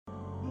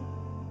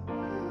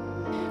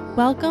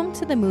Welcome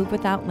to the Move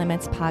Without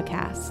Limits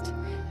podcast,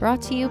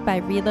 brought to you by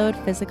Reload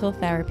Physical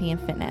Therapy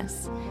and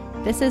Fitness.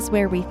 This is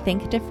where we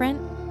think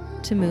different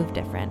to move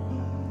different.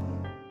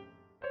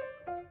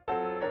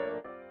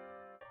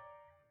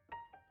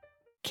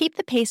 Keep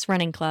the Pace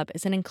Running Club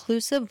is an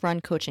inclusive run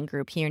coaching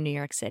group here in New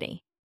York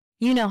City.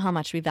 You know how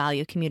much we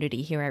value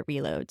community here at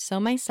Reload, so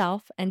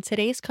myself and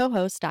today's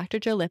co-host, Dr.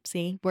 Joe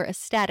Lipsy, were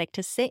ecstatic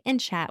to sit and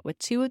chat with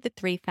two of the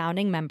three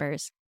founding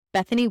members,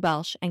 Bethany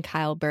Welsh and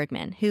Kyle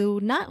Bergman,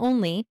 who not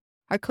only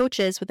are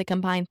coaches with a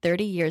combined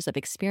 30 years of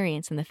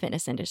experience in the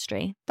fitness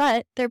industry,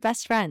 but they're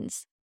best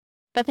friends.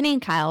 Bethany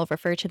and Kyle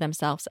refer to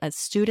themselves as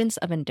students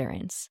of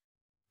endurance.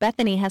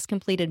 Bethany has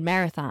completed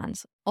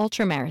marathons,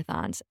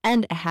 ultramarathons,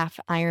 and a half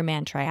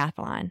Ironman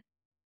triathlon.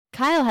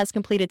 Kyle has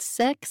completed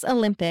 6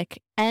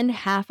 Olympic and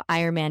half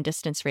Ironman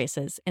distance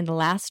races in the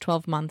last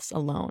 12 months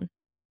alone.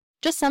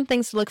 Just some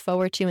things to look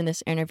forward to in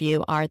this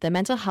interview are the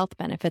mental health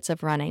benefits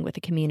of running with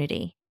the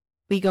community.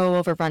 We go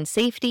over run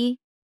safety,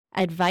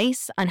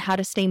 advice on how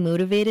to stay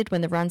motivated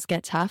when the runs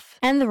get tough,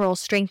 and the role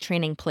strength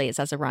training plays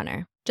as a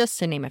runner, just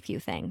to name a few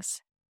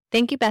things.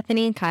 Thank you,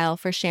 Bethany and Kyle,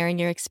 for sharing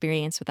your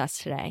experience with us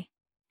today.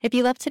 If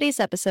you loved today's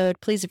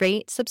episode, please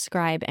rate,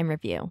 subscribe, and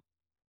review.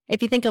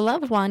 If you think a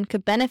loved one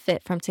could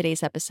benefit from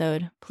today's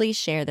episode, please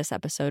share this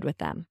episode with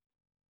them.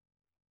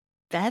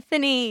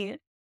 Bethany,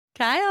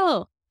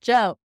 Kyle,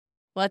 Joe,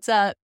 what's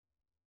up?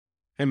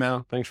 Hey,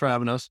 Mal. Thanks for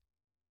having us.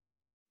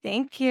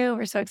 Thank you.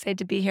 We're so excited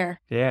to be here.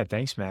 Yeah,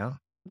 thanks, Mal.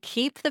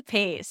 Keep the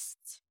pace.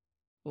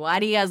 Why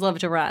do you guys love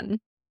to run?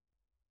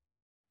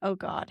 Oh,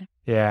 God.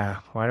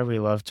 Yeah, why do we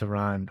love to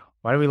run?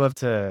 Why do we love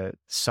to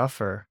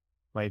suffer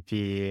might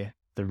be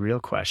the real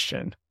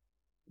question.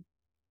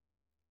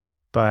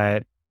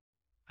 But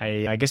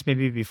I guess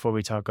maybe before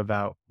we talk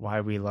about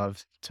why we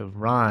love to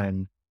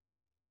run,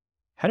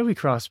 how do we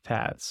cross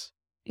paths?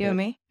 You and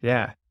me?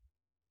 Yeah.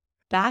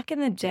 Back in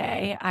the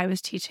day, I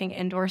was teaching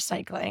indoor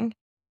cycling,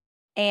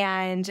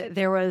 and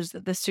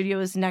the studio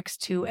was next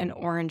to an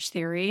Orange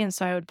Theory. And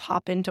so I would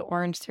pop into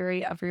Orange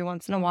Theory every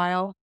once in a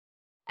while.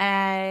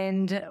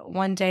 And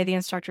one day the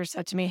instructor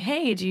said to me,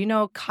 "Hey, do you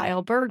know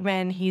Kyle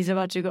Bergman? He's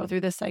about to go through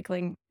the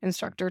cycling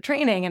instructor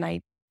training." And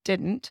I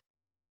didn't.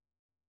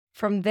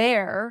 From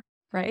there,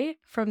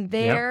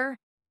 Yep.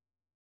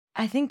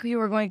 I think we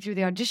were going through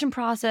the audition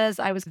process.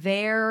 I was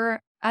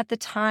there at the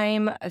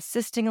time,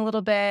 assisting a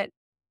little bit.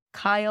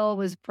 Kyle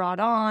was brought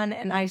on,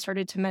 and I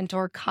started to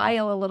mentor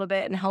Kyle a little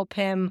bit and help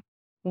him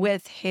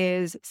with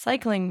his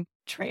cycling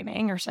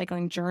training or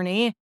cycling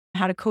journey,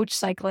 how to coach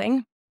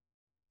cycling.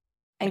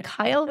 And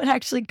Kyle would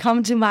actually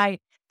come to my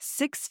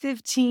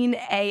 6:15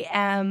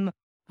 a.m.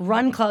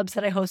 run clubs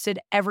that I hosted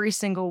every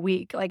single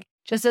week, like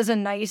just as a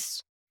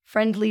nice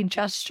friendly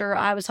gesture.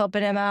 I was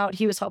helping him out.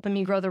 He was helping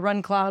me grow the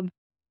run club.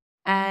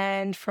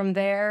 And from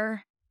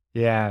there.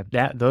 Yeah,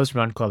 those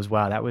run clubs,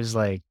 wow, that was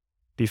like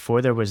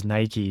before there was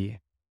Nike.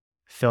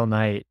 Phil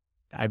Knight,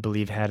 I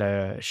believe, had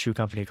a shoe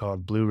company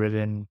called Blue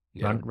Ribbon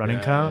Running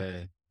Co.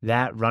 Yeah.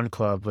 That run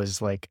club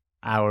was like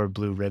our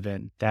Blue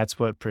Ribbon. That's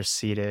what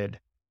preceded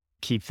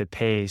Keep the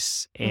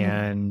Pace. Mhm.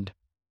 And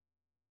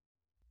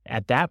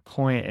at that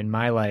point in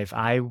my life,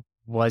 I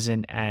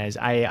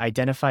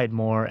identified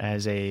more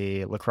as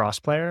a lacrosse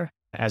player,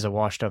 as a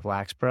washed up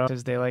lax bro,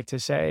 as they like to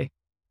say.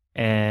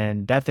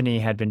 And Bethany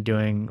had been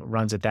doing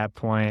runs at that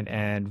point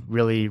and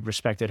really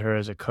respected her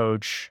as a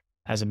coach,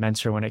 as a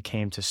mentor when it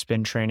came to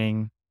spin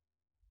training,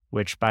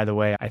 which, by the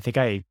way, I think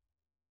I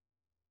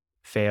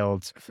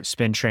failed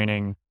spin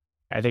training.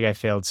 I think I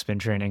failed spin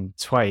training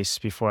twice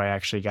before I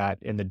actually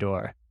got in the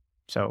door.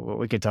 So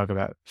we could talk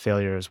about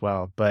failure as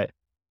well. But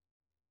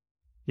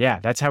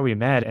yeah, that's how we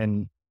met.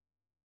 And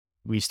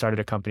we started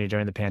a company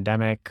during the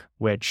pandemic,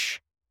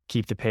 which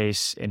Keep the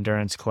Pace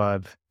Endurance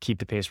Club, Keep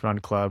the Pace Run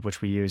Club,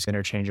 which we use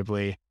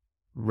interchangeably,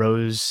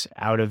 rose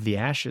out of the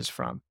ashes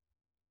from.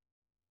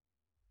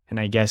 And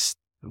I guess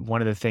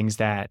one of the things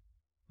that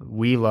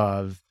we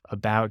love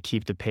about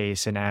Keep the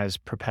Pace and as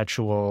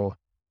perpetual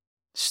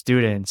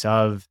students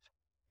of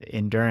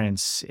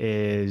endurance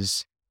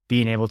is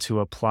being able to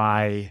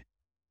apply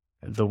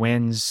the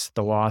wins,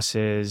 the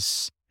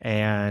losses,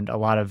 and a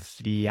lot of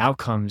the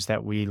outcomes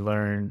that we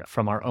learn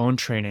from our own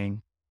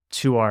training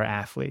to our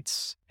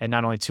athletes. And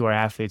not only to our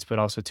athletes, but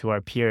also to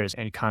our peers,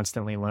 and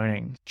constantly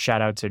learning.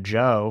 Shout out to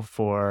Joe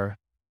for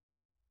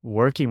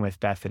working with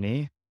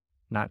Bethany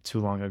not too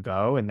long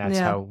ago. And that's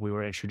how we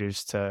were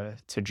introduced to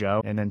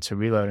Joe and then to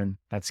Reload. And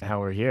that's how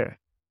we're here.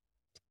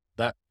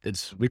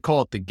 We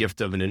call it the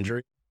gift of an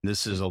injury.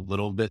 This is a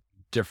little bit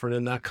different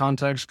in that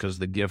context because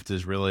the gift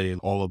is really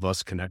all of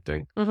us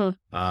connecting.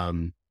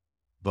 Mm-hmm.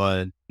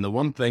 But the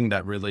one thing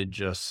that really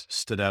just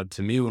stood out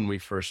to me when we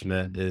first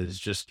met is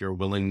just your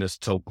willingness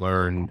to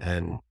learn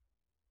and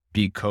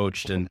be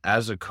coached. And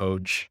as a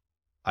coach,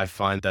 I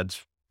find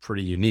that's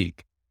pretty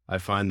unique. I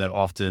find that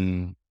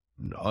often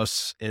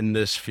us in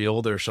this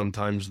field are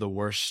sometimes the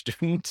worst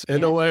students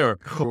in a way, or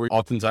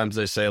oftentimes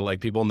they say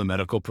like people in the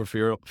medical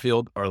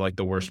field are like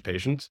the worst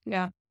patients.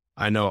 Yeah.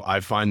 I know I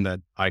find that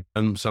I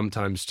am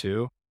sometimes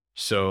too.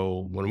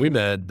 So when we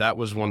met, that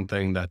was one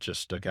thing that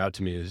just stuck out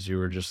to me is you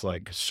were just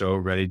like so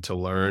ready to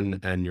learn,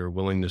 and your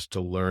willingness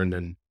to learn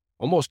and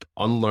almost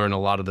unlearn a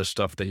lot of the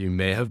stuff that you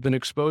may have been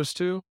exposed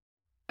to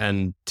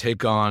and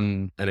take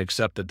on and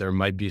accept that there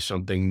might be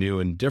something new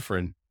and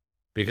different,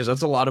 because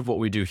that's a lot of what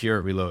we do here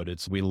at Reload.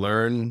 It's we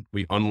learn,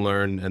 we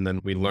unlearn, and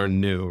then we learn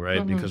new, right?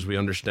 Mm-hmm. Because we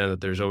understand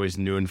that there's always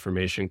new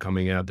information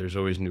coming out. There's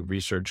always new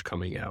research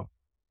coming out.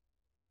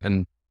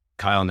 And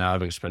Kyle, now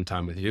having spent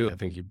time with you, I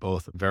think you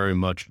both very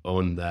much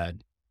own that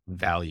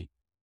value.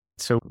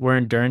 So we're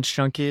endurance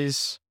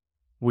junkies.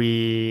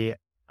 We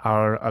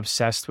are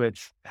obsessed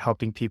with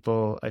helping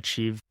people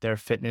achieve their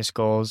fitness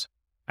goals.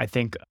 I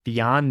think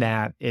beyond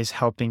that is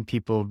helping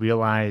people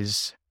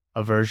realize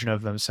a version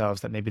of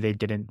themselves that maybe they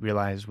didn't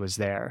realize was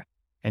there,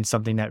 and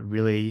something that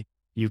really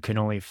you can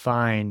only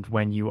find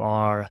when you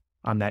are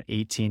on that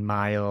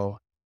 18-mile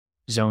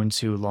zone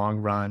 2 long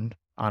run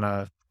on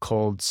a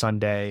cold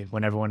Sunday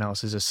when everyone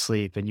else is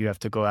asleep and you have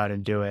to go out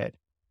and do it.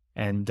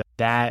 And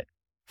that,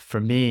 for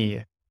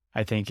me,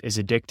 I think is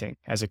addicting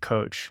as a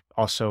coach,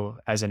 also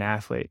as an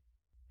athlete.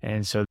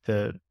 And so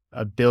the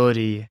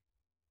ability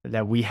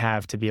that we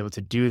have to be able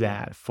to do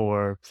that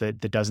for the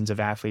dozens of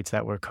athletes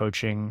that we're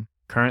coaching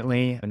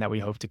currently and that we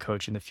hope to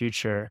coach in the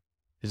future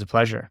is a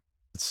pleasure.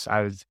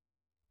 I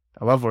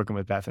love working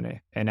with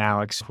Bethany and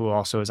Alex, who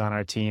also is on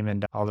our team,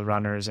 and all the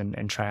runners and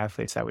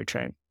triathletes that we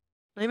train.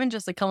 Even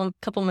just a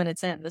couple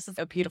minutes in, this is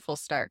a beautiful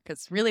start,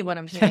 because really what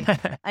I'm hearing,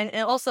 and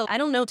also I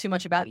don't know too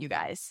much about you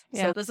guys,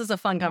 so this is a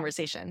fun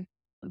conversation.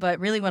 But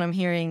really what I'm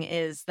hearing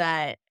is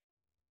that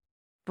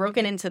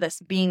broken into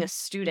this being a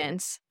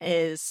student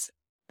is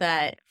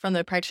that from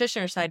the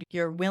practitioner side,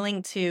 you're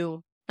willing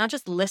to not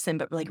just listen,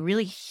 but like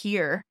really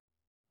hear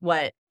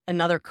what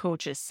another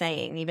coach is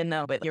saying, even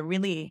though you're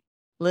really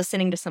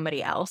listening to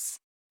somebody else,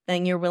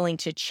 then you're willing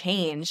to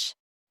change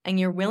and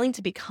you're willing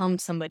to become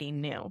somebody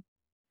new.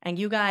 And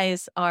you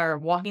guys are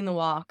walking the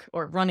walk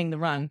or running the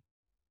run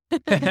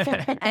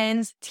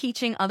and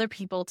teaching other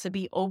people to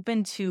be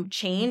open to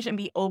change and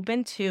be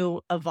open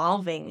to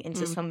evolving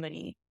into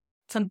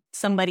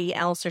somebody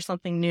else or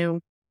something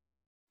new.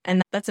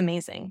 And that's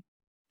amazing.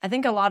 I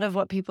think a lot of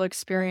what people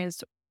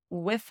experience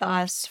with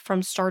us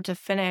from start to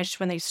finish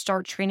when they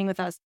start training with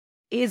us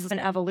is an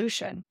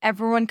evolution.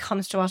 Everyone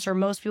comes to us, or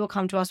most people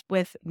come to us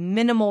with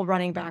minimal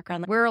running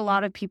background. We're a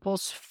lot of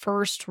people's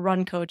first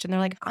run coach, and they're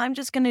like, I'm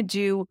just going to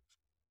do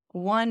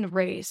one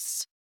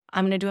race.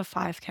 I'm going to do a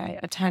 5K,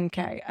 a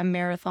 10K, a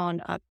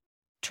marathon, a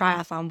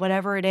triathlon,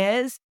 whatever it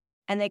is.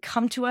 And they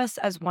come to us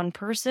as one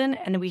person,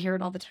 and we hear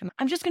it all the time.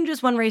 I'm just going to do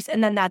this one race,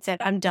 and then that's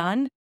it. I'm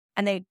done.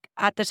 And they,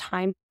 at the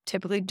time,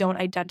 typically don't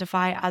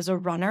identify as a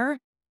runner.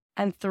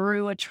 And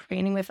through a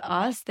training with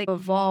us, they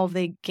evolve,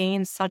 they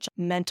gain such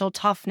mental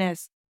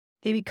toughness.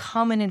 They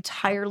become an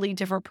entirely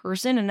different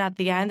person. And at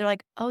the end, they're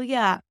like, oh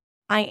yeah,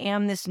 I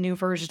am this new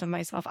version of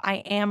myself. I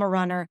am a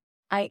runner.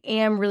 I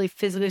am really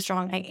physically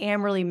strong. I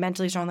am really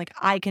mentally strong. Like,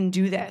 I can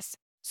do this.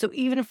 So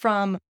even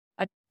from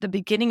the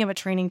beginning of a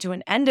training to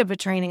an end of a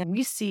training,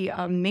 we see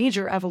a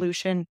major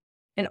evolution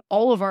in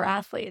all of our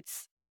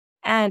athletes.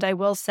 And I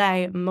will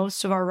say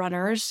most of our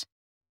runners,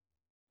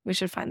 we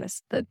should find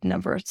the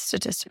number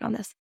statistic on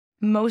this.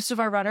 Most of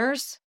our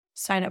runners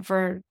sign up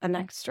for the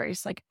next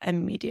race like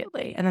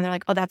immediately. And then they're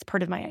like, oh, that's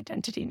part of my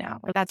identity now.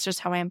 Or that's just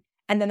how I am.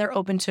 And then they're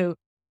open to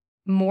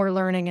more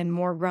learning and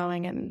more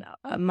growing and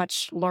a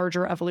much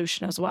larger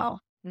evolution as well.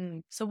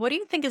 So what do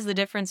you think is the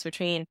difference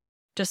between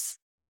just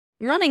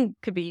running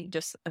could be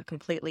just a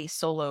completely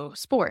solo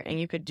sport and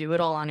you could do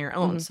it all on your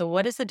own. So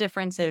what is the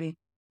difference in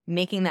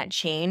making that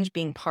change,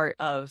 being part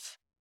of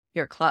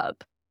your club?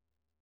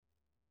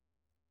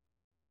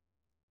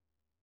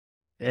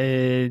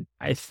 I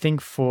think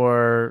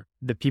for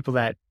the people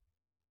that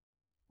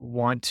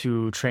want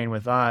to train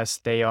with us,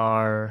 they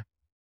are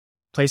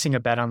placing a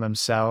bet on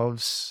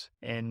themselves,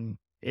 and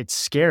it's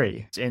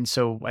scary. And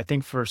so I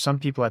think for some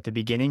people at the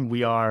beginning,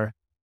 we are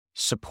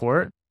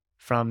support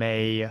from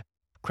a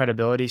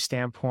credibility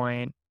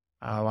standpoint.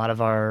 A lot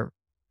of our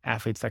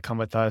athletes that come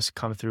with us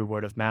come through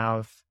word of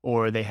mouth,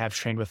 or they have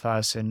trained with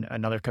us in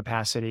another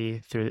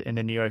capacity in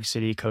the New York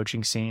City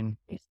coaching scene.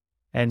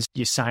 And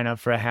you sign up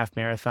for a half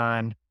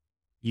marathon.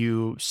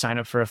 You sign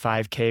up for a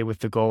 5K with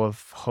the goal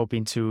of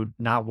hoping to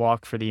not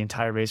walk for the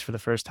entire race for the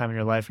first time in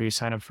your life, or you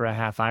sign up for a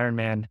half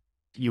Ironman.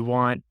 You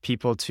want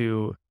people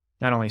to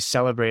not only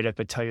celebrate it,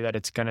 but tell you that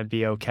it's going to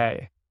be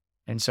okay.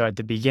 And so at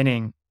the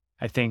beginning,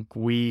 I think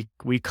we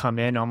come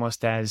in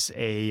almost as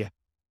a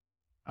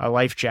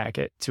life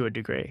jacket to a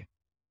degree.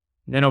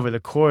 And then over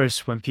the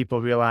course, when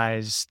people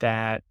realize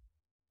that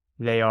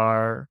they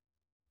are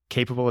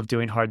capable of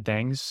doing hard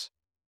things,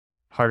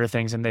 harder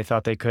things than they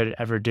thought they could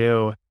ever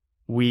do,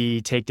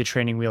 we take the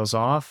training wheels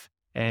off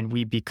and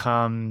we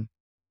become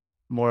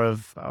more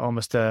of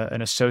almost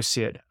an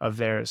associate of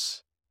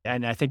theirs.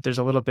 And I think there's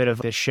a little bit of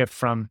this shift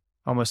from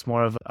almost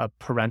more of a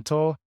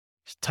parental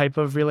type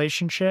of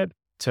relationship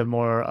to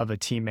more of a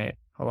teammate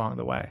along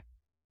the way.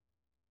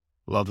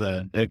 Love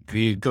that.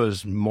 It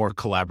goes more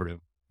collaborative,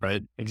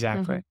 right?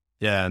 Exactly.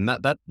 Yeah, and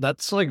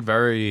that's like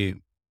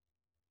very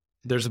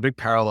there's a big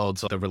parallel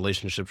to the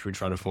relationships we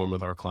try to form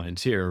with our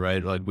clients here,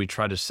 right? Like we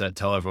try to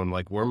tell everyone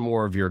like we're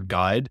more of your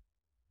guide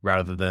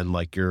rather than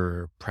like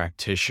your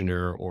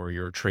practitioner or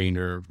your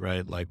trainer,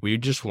 right? Like we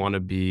just want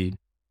to be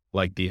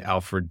like the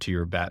Alfred to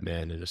your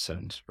Batman in a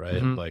sense, right?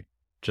 Mm-hmm. Like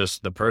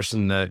just the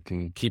person that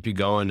can keep you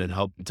going and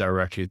help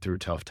direct you through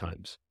tough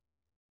times.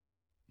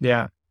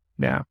 Yeah.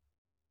 Yeah.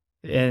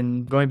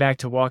 And going back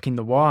to walking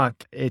the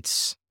walk,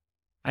 it's,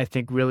 I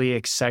think, really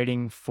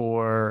exciting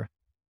for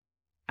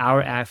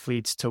our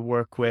athletes to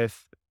work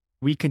with.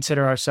 We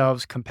consider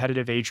ourselves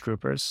competitive age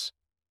groupers.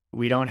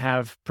 We don't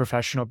have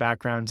professional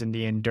backgrounds in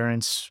the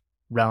endurance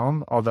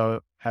realm,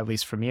 although at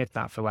least for me, it's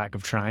not for lack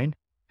of trying.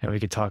 And we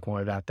could talk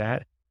more about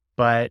that.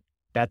 But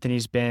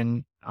Bethany's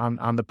been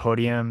on the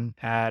podium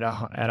at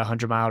a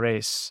 100-mile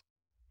race.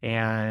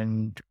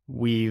 And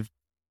we've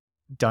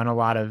done a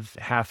lot of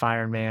half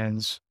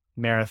Ironmans,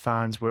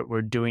 marathons.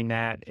 We're doing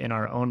that in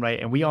our own right.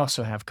 And we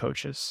also have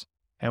coaches.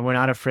 And we're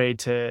not afraid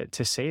to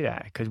say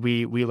that because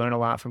we learn a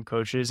lot from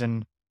coaches,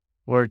 and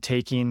we're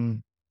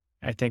taking,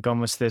 I think,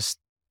 almost this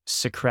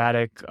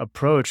Socratic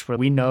approach where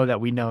we know that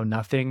we know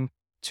nothing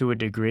to a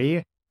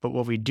degree, but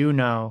what we do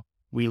know,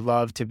 we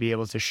love to be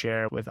able to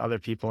share with other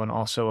people and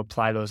also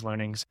apply those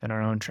learnings in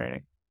our own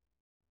training.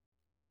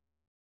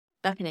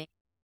 Definitely.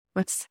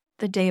 What's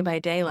the day by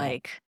day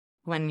like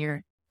when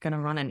you're going to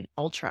run an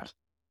ultra?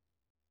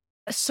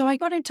 So I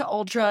got into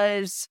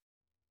ultras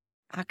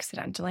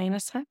accidentally, in a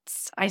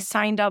sense. I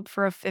signed up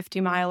for a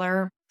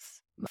 50-miler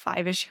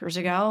 5-ish years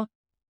ago,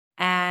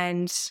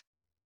 and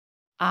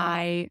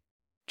I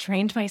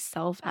trained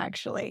myself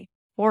actually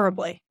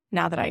horribly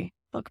now that I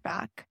look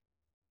back.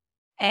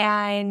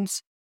 And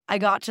I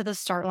got to the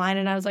start line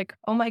and I was like,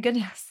 oh my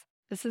goodness,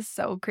 this is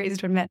so crazy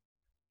to admit.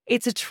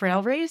 It's a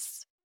trail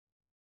race.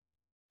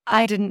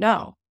 I didn't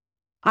know.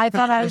 I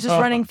thought I was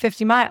just running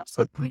 50 miles,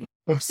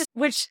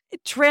 which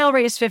trail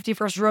race 50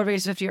 versus road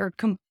race 50 are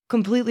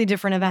completely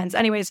different events.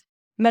 Anyways,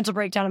 mental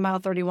breakdown at mile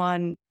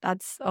 31.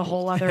 That's a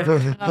whole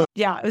other,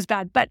 yeah, it was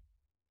bad. But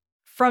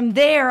from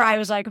there, I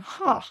was like,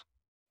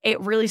 it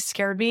really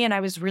scared me and I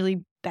was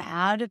really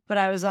bad. But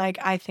I was like,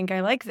 I think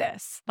I like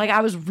this. Like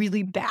I was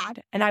really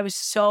bad and I was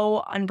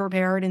so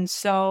unprepared and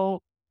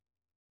so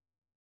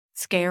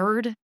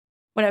scared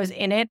when I was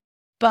in it.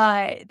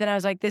 But then I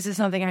was like, this is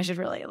something I should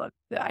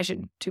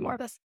do more of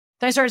this.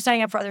 Then I started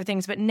signing up for other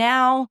things. But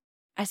now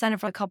I sign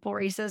up for a couple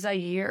races a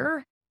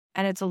year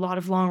and it's a lot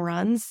of long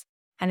runs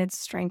and it's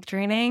strength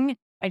training.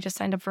 I just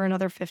signed up for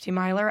another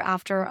 50-miler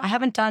after I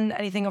haven't done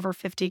anything over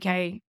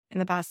 50K in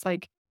the past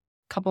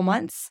couple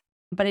months,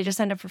 but I just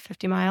signed up for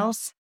 50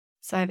 miles.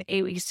 So I have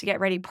 8 weeks to get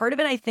ready. Part of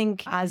it, I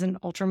think, as an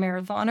ultra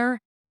marathoner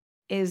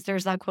is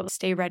there's that quote,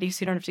 stay ready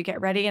so you don't have to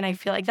get ready. And I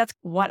feel like that's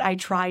what I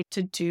try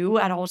to do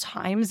at all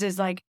times is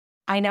like,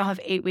 I now have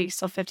 8 weeks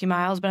till 50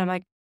 miles, but I'm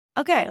like,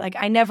 okay, like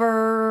I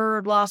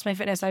never lost my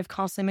fitness. I've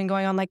constantly been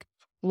going on like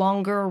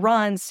longer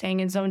runs, staying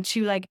in zone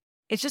 2. Like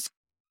it's just,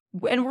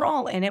 and we're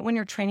all in it when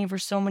you're training for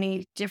so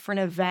many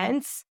different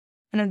events.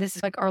 And then this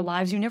is like our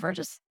lives. You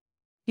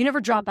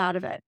never drop out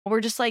of it.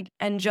 We're just like,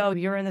 and Joe,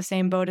 you're in the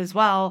same boat as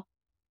well,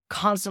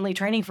 constantly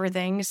training for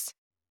things.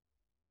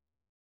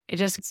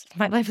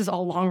 My life is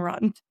all long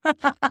run.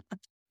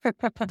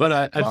 But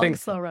I think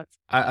slow runs.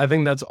 I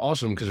think that's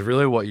awesome because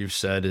really what you've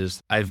said is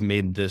I've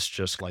made this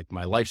just like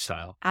my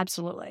lifestyle.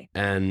 Absolutely.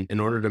 And in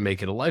order to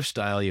make it a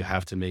lifestyle, you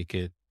have to make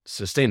it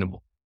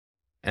sustainable.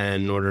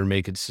 And in order to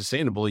make it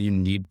sustainable, you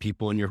need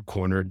people in your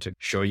corner to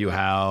show you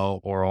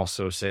how, or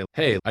also say,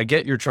 hey, I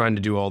get you're trying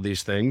to do all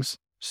these things.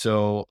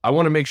 So I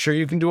want to make sure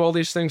you can do all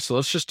these things. So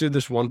let's just do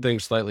this one thing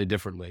slightly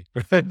differently.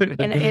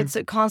 And it's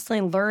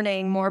constantly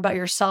learning more about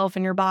yourself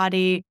and your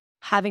body.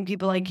 Having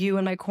people like you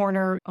in my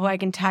corner who I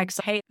can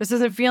text, hey, this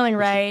isn't feeling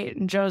right.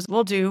 And Joe's,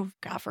 will do.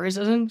 Caffrey's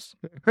isn't.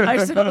 I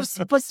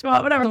suppose,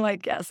 whatever. I'm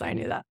like, yes, I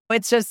knew that.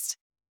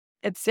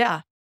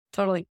 Yeah,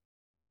 totally.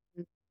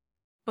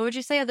 What would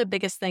you say are the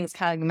biggest things?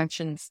 Kind of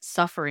mentioned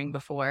suffering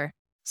before.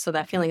 So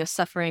that feeling of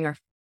suffering or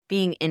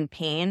being in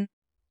pain,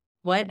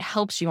 what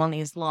helps you on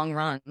these long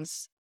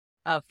runs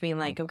of being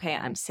like, okay,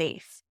 I'm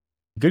safe?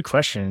 Good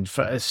question.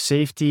 For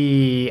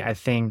safety, I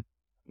think,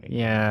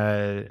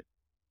 yeah,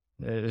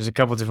 there's a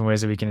couple different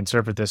ways that we can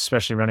interpret this,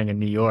 especially running in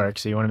New York.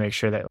 So you want to make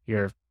sure that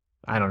you're,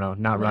 I don't know,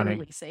 not Literally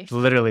running. safe.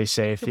 Literally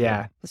safe,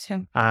 yeah.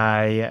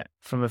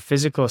 From a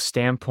physical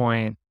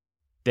standpoint,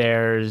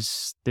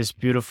 there's this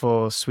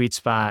beautiful sweet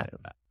spot.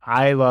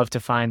 I love to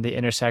find the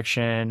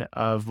intersection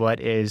of what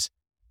is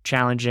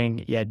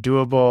challenging yet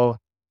doable.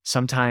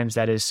 Sometimes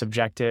that is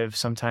subjective.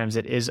 Sometimes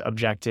it is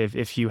objective.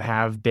 If you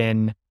have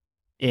been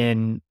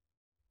in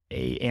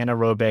a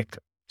anaerobic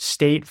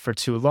state for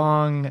too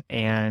long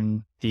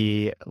and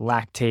the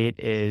lactate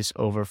is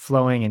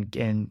overflowing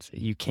and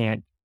you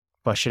can't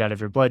flush it out of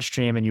your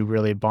bloodstream and you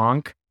really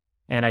bonk.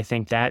 And I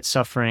think that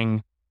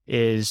suffering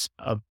is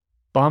a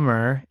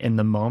bummer in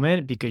the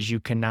moment because you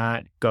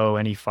cannot go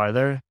any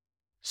farther,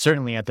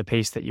 certainly at the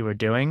pace that you were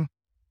doing.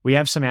 We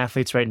have some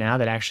athletes right now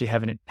that actually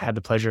haven't had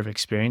the pleasure of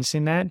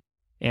experiencing that.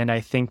 And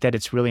I think that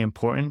it's really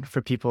important for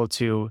people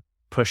to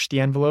push the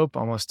envelope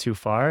almost too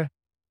far.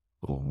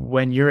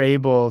 when you're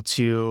able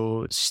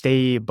to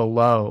stay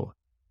below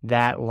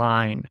that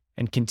line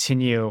and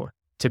continue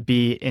to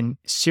be in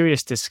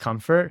serious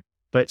discomfort,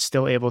 but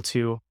still able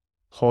to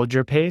hold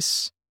your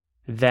pace,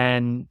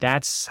 then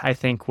that's, I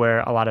think,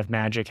 where a lot of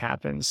magic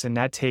happens. And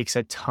that takes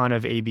a ton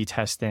of A/B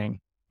testing,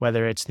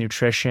 whether it's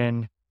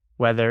nutrition,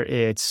 whether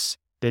it's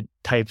the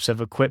types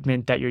of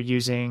equipment that you're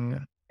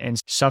using, and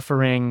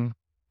suffering.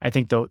 I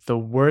think the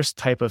worst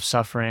type of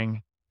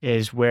suffering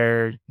is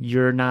where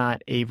you're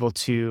not able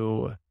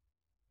to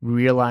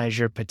realize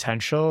your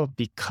potential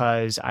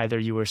because either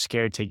you were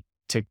scared to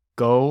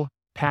go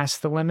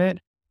past the limit,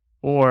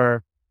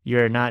 or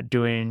you're not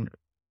doing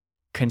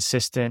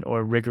consistent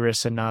or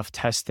rigorous enough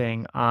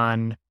testing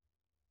on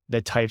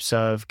the types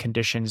of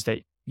conditions that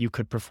you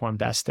could perform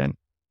best in.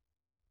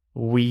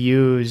 We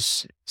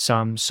use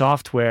some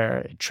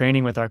software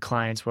training with our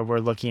clients where we're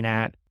looking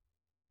at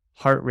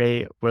heart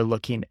rate, we're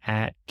looking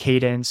at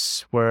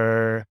cadence,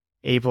 we're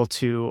able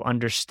to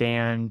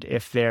understand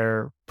if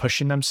they're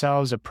pushing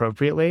themselves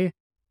appropriately,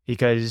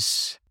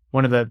 because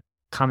one of the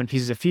common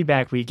pieces of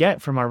feedback we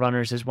get from our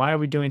runners is, why are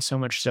we doing so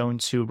much zone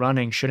 2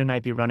 running? Shouldn't I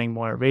be running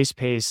more at race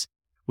pace?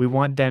 We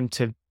want them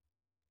to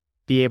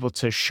be able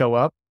to show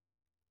up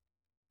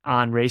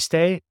on race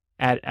day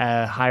at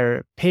a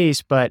higher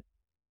pace, but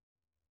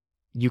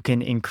you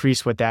can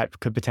increase what that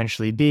could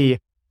potentially be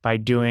by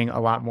doing a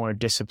lot more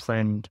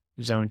disciplined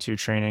zone 2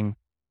 training.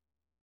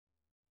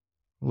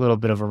 A little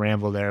bit of a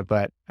ramble there,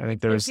 but I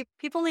think there was...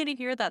 People need to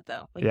hear that,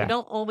 though. Like, Yeah. You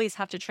don't always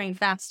have to train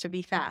fast to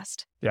be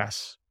fast.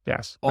 Yes.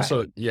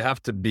 Also, you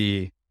have to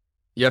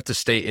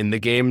stay in the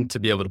game to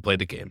be able to play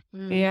the game.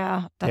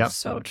 Yeah, that's Yep.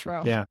 so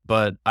true. Yeah.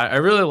 But I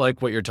really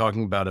like what you're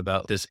talking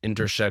about this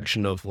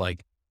intersection of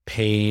like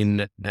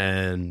pain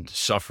and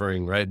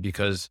suffering, right?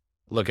 Because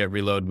look, at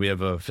Reload, we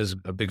have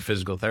a big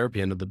physical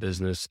therapy end of the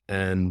business,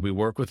 and we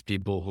work with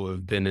people who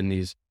have been in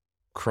these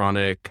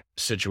chronic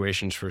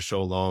situations for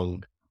so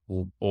long,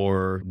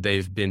 or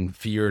they've been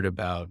feared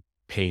about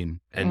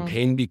pain, and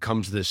pain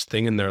becomes this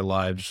thing in their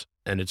lives,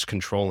 and it's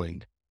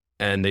controlling.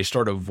 And they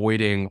start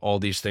avoiding all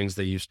these things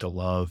they used to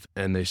love,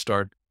 and they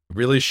start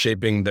really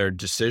shaping their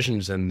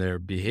decisions and their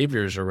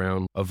behaviors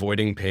around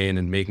avoiding pain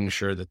and making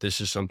sure that this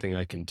is something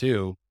I can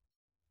do.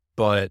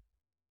 But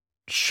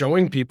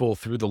showing people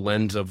through the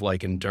lens of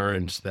like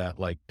endurance that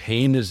like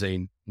pain is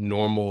a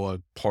normal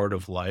part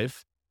of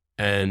life.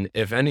 And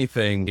if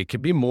anything, it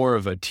could be more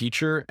of a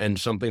teacher and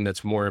something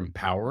that's more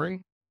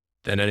empowering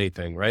than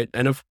anything, right?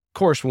 And of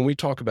course, when we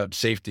talk about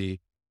safety,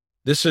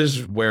 this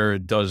is where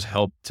it does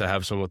help to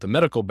have someone with a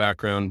medical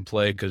background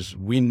play, because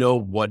we know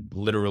what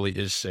literally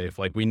is safe.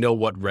 Like, we know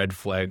what red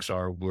flags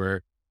are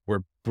where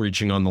we're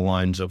breaching on the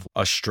lines of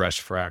a stress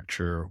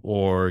fracture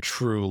or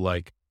true,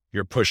 like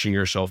you're pushing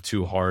yourself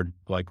too hard,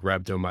 like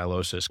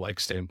rhabdomyolysis like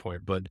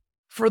standpoint. But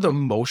for the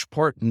most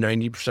part,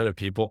 90% of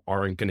people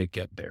aren't going to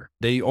get there.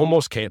 They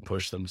almost can't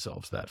push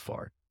themselves that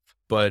far.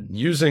 But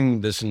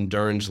using this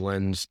endurance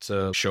lens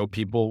to show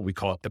people, we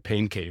call it the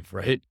pain cave,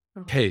 right?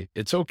 Hey,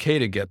 it's okay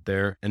to get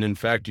there. And in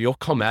fact, you'll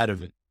come out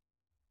of it,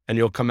 and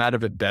you'll come out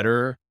of it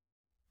better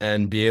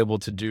and be able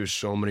to do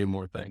so many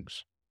more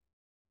things.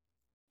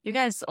 You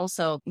guys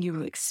also,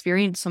 you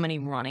experience so many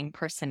running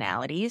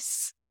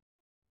personalities.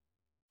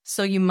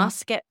 So you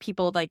must get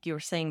people, like you were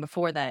saying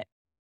before, that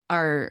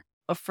are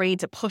afraid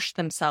to push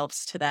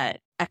themselves to that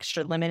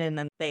extra limit, and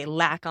then they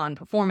lack on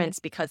performance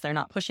because they're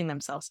not pushing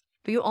themselves.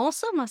 But you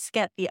also must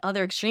get the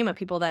other extreme of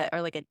people that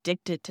are like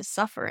addicted to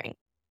suffering.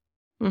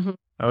 Mm-hmm.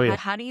 Oh, yeah.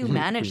 How do you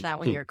manage that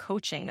when you're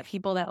coaching the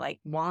people that like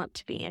want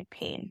to be in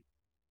pain?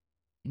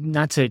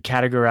 Not to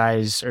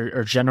categorize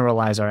or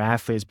generalize our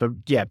athletes, but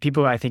yeah,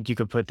 people, I think you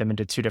could put them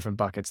into two different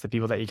buckets. The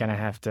people that you're going to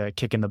have to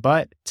kick in the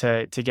butt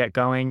to get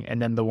going,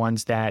 and then the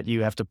ones that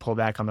you have to pull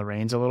back on the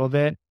reins a little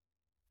bit.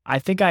 I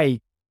think I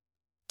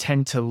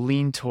tend to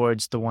lean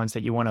towards the ones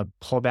that you want to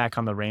pull back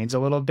on the reins a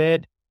little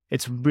bit.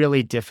 It's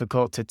really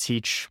difficult to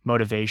teach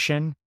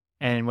motivation.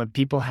 And when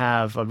people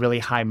have a really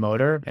high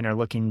motor and are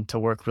looking to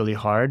work really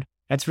hard,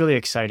 that's really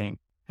exciting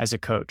as a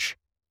coach.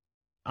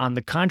 On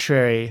the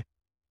contrary,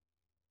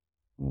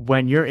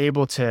 when you're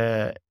able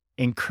to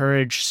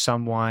encourage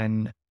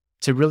someone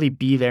to really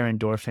be their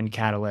endorphin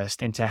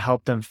catalyst and to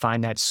help them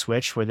find that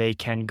switch where they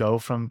can go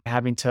from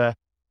having to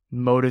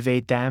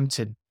motivate them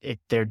to if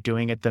they're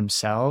doing it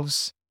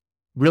themselves,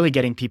 really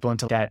getting people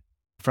into that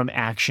from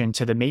action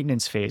to the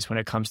maintenance phase when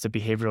it comes to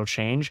behavioral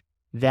change,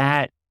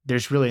 that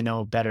there's really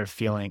no better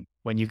feeling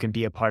when you can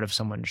be a part of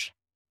someone's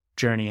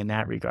journey in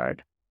that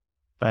regard.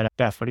 But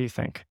Beth, what do you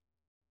think?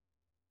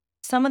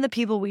 Some of the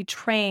people we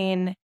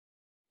train,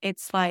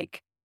 it's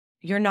like,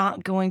 you're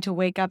not going to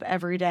wake up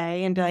every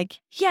day and be like,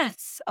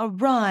 yes, a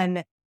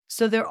run.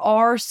 So there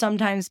are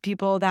sometimes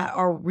people that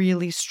are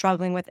really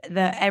struggling with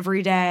the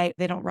everyday.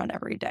 They don't run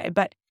every day,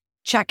 but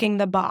checking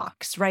the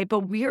box, right?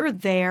 But we're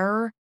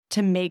there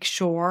to make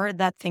sure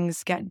that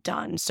things get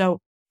done. So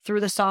through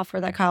the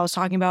software that Kyle was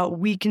talking about,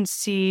 we can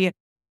see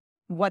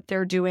what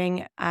they're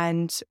doing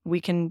and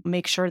we can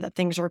make sure that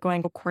things are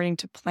going according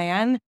to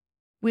plan.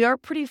 We are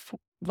pretty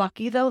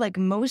lucky though. Like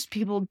most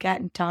people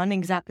get done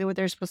exactly what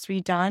they're supposed to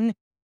be done.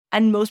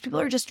 And most people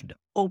are just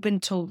open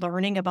to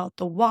learning about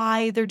the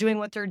why they're doing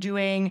what they're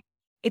doing.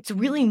 It's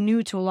really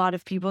new to a lot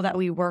of people that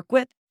we work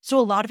with. So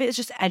a lot of it is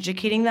just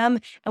educating them.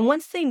 And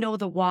once they know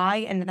the why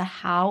and the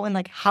how and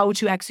like how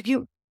to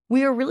execute,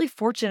 we are really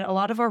fortunate. A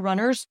lot of our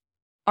runners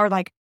are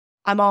like,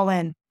 I'm all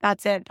in.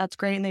 That's it. That's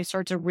great. And they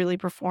start to really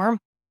perform.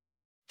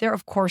 There,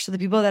 of course, are the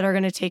people that are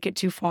going to take it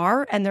too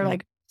far and they're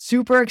like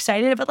super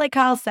excited. But like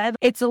Kyle said,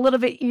 it's a little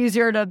bit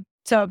easier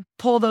to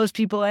pull those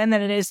people in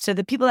than it is to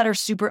the people that are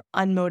super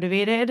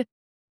unmotivated.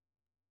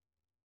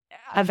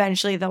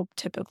 Eventually, they'll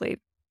typically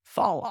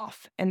fall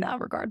off in that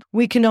regard.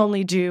 We can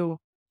only do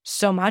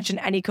so much, and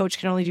any coach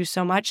can only do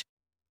so much.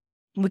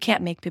 We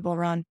can't make people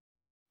run.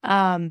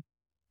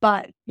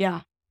 But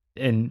yeah.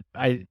 And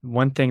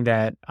one thing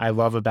that I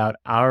love about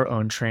our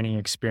own training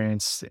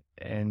experience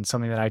and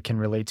something that I can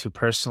relate to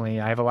personally,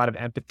 I have a lot of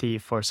empathy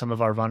for some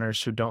of our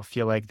runners who don't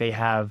feel like they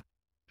have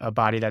a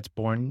body that's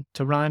born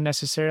to run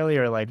necessarily,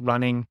 or like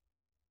running.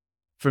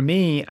 For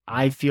me,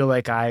 I feel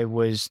like I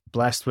was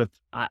blessed with,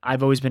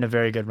 I've always been a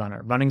very good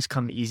runner. Running's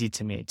come easy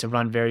to me, to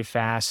run very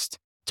fast,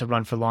 to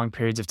run for long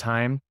periods of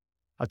time.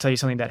 I'll tell you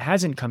something that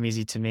hasn't come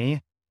easy to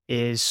me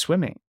is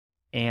swimming.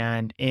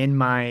 And in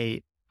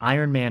my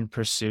Ironman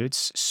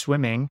pursuits,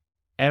 swimming,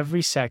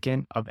 every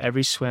second of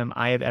every swim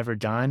I have ever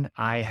done,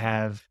 I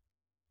have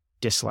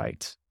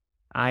disliked.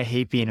 I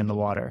hate being in the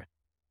water.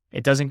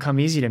 It doesn't come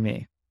easy to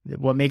me.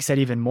 What makes that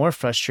even more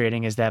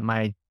frustrating is that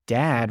my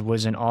dad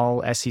was an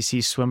all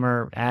SEC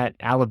swimmer at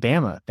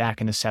Alabama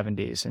back in the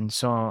 70s. And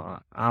so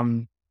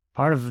I'm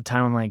part of the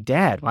time I'm like,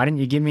 Dad, why didn't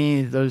you give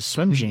me those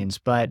swim jeans?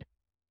 But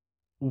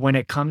when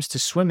it comes to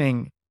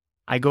swimming,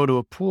 I go to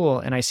a pool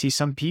and I see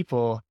some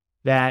people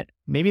that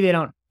maybe they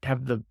don't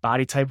have the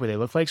body type where they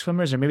look like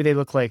swimmers, or maybe they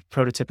look like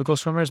prototypical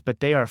swimmers, but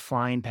they are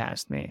flying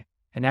past me.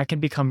 And that can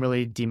become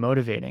really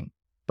demotivating.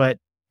 But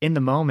in the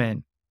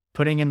moment,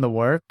 putting in the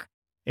work,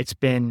 it's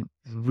been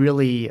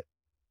really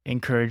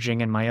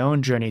encouraging in my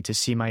own journey to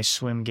see my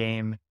swim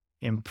game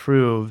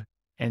improve.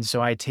 And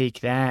so I take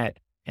that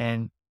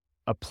and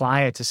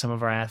apply it to some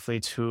of our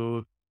athletes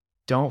who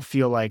don't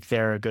feel like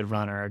they're a good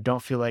runner or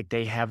don't feel like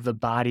they have the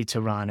body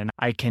to run. And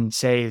I can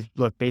say,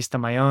 look, based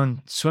on my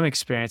own swim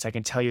experience, I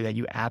can tell you that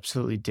you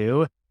absolutely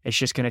do. It's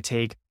just going to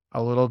take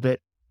a little bit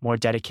more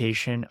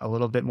dedication, a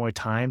little bit more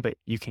time, but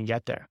you can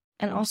get there.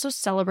 And also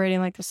celebrating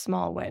like the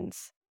small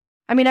wins.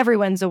 I mean, every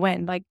win's a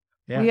win. Like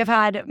we have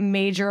had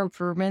major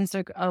improvements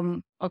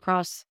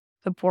across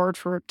the board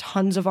for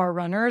tons of our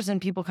runners, and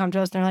people come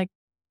to us and they're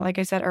like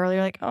I said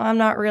earlier, like, oh, I'm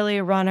not really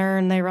a runner.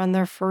 And they run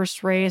their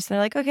first race and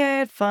they're like, okay, I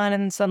had fun.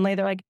 And suddenly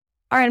they're like,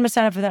 all right, I'm gonna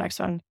sign up for the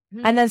next one.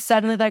 Mm-hmm. And then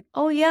suddenly like,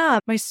 oh yeah,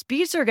 my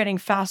speeds are getting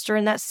faster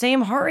in that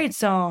same heart rate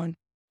zone.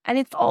 And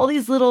it's all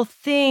these little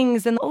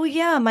things. And oh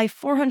yeah, my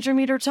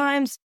 400-meter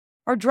times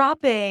are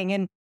dropping.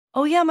 And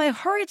oh yeah, my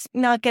heart rate's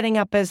not getting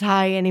up as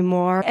high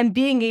anymore. And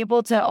being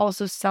able to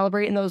also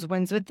celebrate in those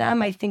wins with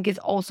them, I think is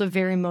also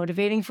very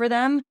motivating for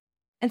them.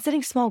 And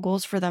setting small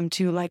goals for them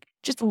too. Like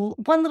just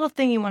one little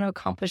thing you want to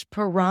accomplish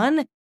per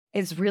run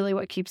is really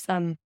what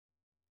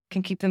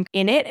can keep them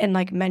in it and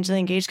like mentally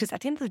engaged. Because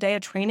at the end of the day, a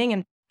training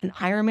and an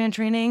Ironman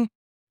training,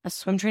 a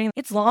swim training,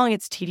 it's long,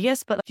 it's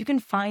tedious, but if you can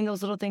find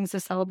those little things to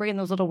celebrate and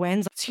those little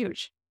wins, it's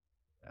huge.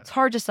 It's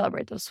hard to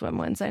celebrate those swim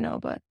wins, I know,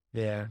 but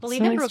yeah. Well,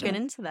 even broken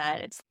into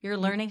that, you're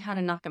learning how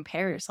to not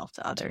compare yourself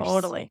to others.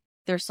 Totally.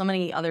 There's so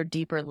many other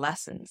deeper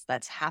lessons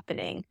that's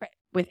happening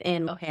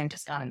within, okay, I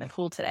just got in the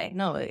pool today.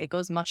 No, it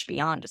goes much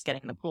beyond just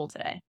getting in the pool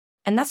today.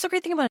 And that's the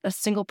great thing about a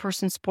single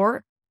person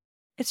sport.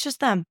 It's just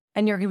them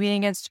and you're competing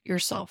against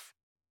yourself.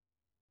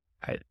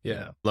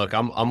 Look,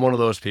 I'm one of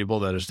those people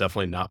that is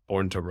definitely not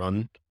born to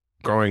run.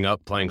 Growing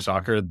up playing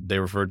soccer, they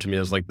referred to me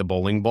as like the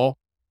bowling ball,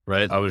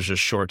 right? I was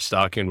just short,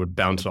 stocky, and would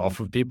bounce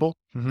off of people.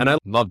 Mm-hmm. And I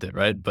loved it,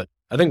 right? But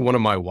I think one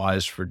of my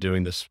whys for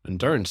doing this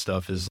endurance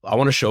stuff is I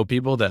want to show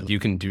people that you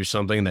can do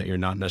something that you're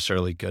not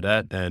necessarily good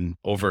at and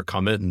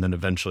overcome it and then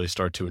eventually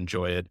start to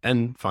enjoy it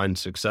and find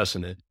success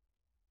in it.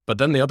 But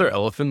then the other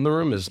elephant in the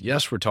room is,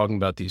 yes, we're talking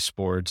about these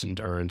sports,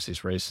 endurance,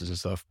 these races and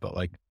stuff, but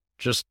like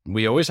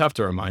we always have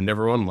to remind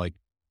everyone, like,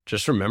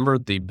 just remember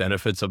the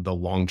benefits of the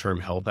long-term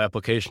health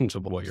applications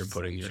of what you're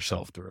putting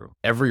yourself through.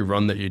 Every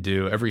run that you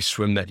do, every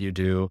swim that you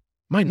do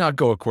might not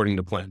go according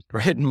to plan,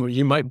 right?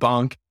 You might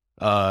bonk.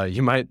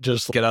 You might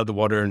just get out of the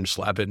water and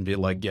slap it and be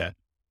like, yeah,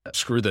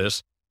 screw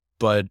this.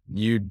 But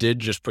you did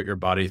just put your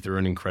body through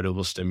an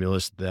incredible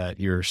stimulus that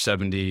your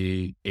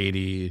 70,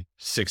 80,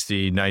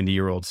 60,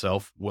 90-year-old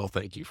self will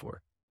thank you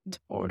for.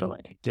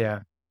 Totally.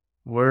 Yeah.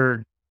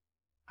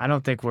 I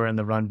don't think we're in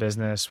the run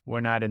business. We're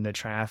not in the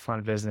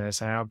triathlon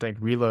business. I don't think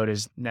Reload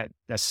is not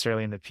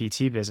necessarily in the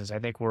PT business. I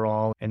think we're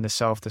all in the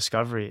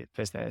self-discovery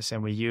business,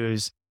 and we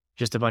use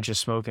just a bunch of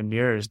smoke and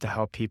mirrors to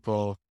help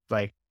people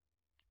like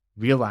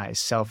realize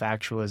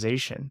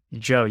self-actualization.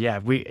 Joe,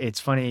 it's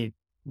funny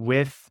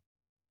with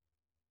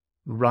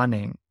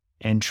running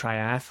and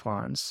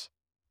triathlons,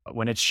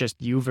 when it's just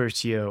you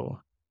versus you,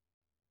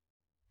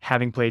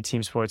 having played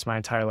team sports my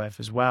entire life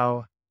as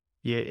well,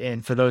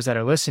 And for those that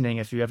are listening,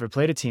 if you ever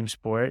played a team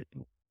sport,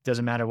 it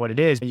doesn't matter what it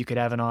is, you could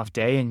have an off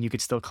day and you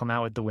could still come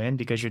out with the win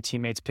because your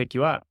teammates pick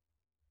you up.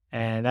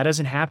 And that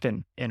doesn't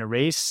happen in a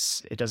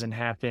race. It doesn't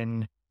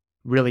happen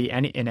really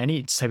in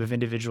any type of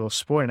individual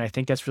sport. And I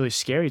think that's really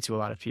scary to a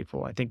lot of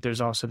people. I think there's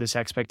also this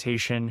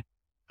expectation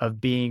of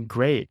being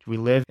great. We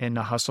live in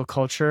a hustle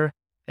culture.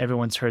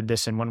 Everyone's heard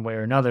this in one way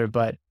or another,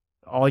 but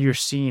all you're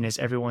seeing is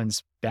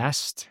everyone's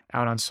best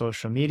out on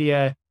social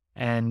media,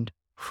 and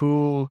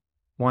who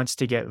wants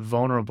to get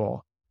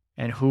vulnerable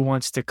and who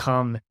wants to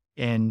come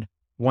in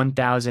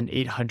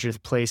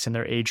 1,800th place in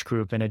their age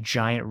group in a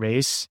giant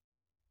race?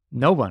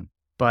 No one.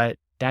 But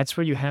that's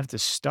where you have to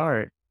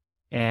start.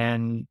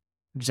 And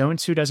Zone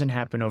 2 doesn't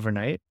happen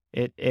overnight.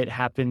 It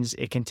happens,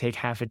 it can take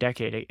half a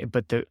decade.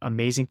 But the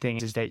amazing thing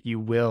is that you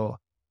will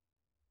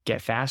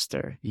get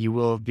faster. You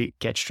will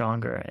get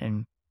stronger.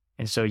 And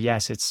so,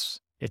 yes, it's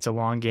a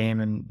long game,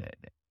 and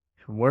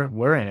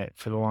we're in it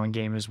for the long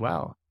game as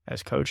well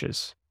as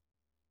coaches.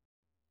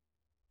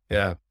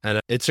 Yeah.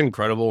 And it's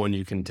incredible when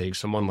you can take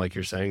someone, like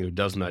you're saying, who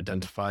doesn't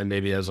identify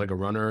maybe as like a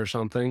runner or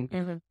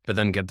something, but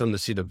then get them to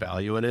see the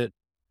value in it.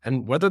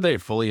 And whether they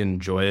fully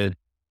enjoy it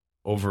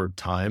over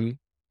time,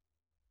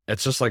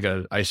 it's just like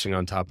a icing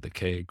on top of the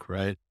cake,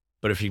 right?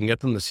 But if you can get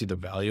them to see the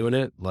value in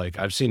it, like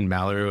I've seen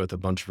Mallory with a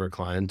bunch of her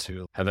clients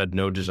who have had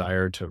no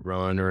desire to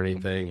run or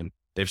anything, and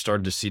they've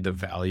started to see the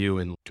value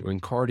in doing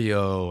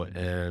cardio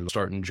and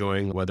start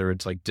enjoying whether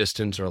it's like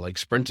distance or like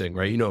sprinting,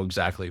 right? You know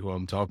exactly who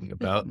I'm talking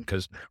about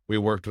because we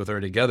worked with her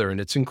together,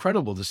 and it's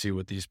incredible to see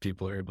what these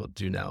people are able to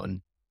do now.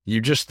 And you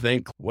just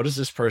think, what is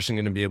this person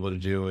going to be able to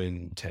do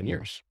in 10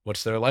 years?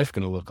 What's their life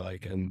going to look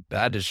like? And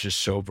that is just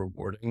so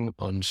rewarding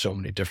on so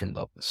many different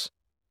levels.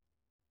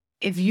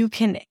 If you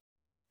can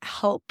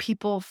help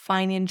people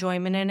find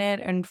enjoyment in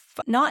it, and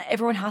not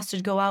everyone has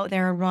to go out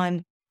there and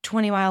run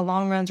 20-mile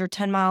long runs or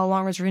 10-mile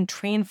long runs or even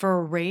train for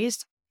a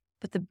race,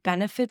 but the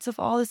benefits of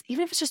all this,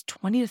 even if it's just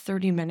 20 to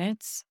 30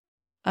 minutes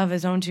of a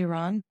Zone 2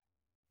 run,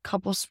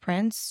 couple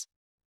sprints.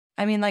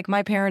 I mean, like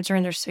my parents are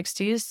in their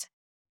 60s.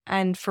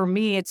 And for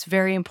me, it's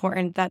very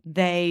important that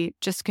they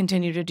just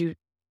continue to do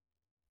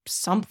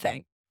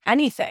something,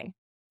 anything,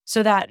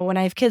 so that when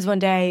I have kids one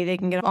day, they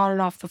can get on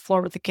and off the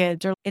floor with the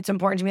kids. Or it's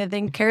important to me that they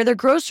can carry their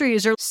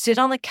groceries or sit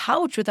on the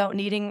couch without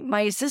needing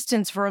my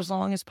assistance for as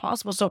long as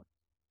possible. So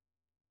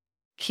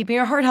keeping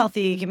your heart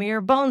healthy, keeping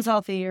your bones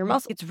healthy, your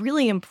muscle, it's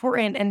really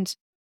important. And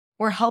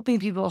we're helping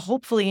people,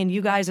 hopefully, and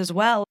you guys as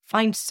well,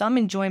 find some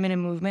enjoyment in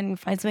movement and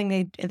find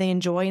something they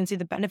enjoy and see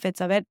the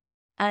benefits of it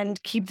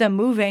and keep them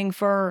moving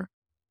for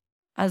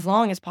as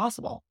long as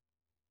possible.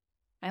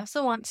 I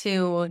also want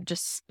to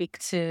just speak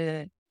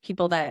to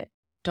people that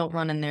don't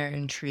run and they're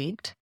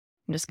intrigued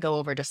and just go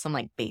over just some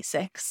like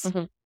basics.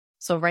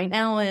 So right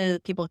now,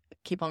 people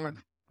keep on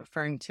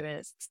referring to it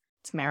as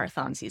it's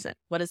marathon season.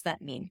 What does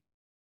that mean?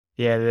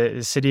 Yeah,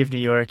 the city of New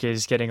York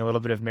is getting a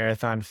little bit of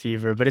marathon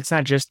fever, but it's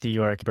not just New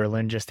York.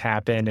 Berlin just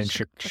happened, and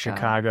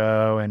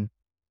Chicago. And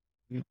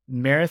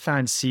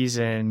marathon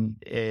season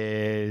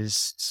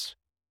is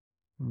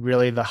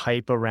really the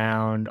hype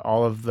around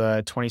all of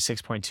the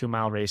 26.2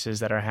 mile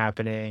races that are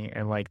happening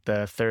in like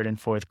the third and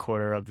fourth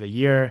quarter of the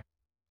year.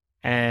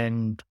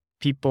 And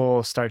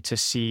people start to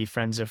see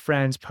friends of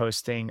friends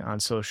posting on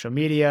social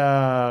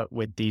media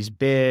with these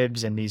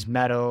bibs and these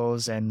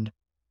medals. And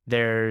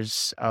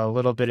there's a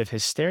little bit of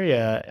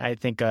hysteria, I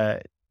think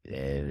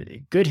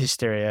good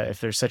hysteria, if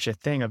there's such a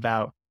thing,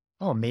 about,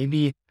 oh,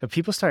 maybe if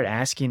people start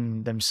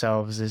asking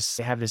themselves,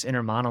 they have this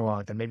inner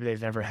monologue that maybe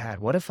they've never had.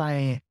 What if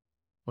I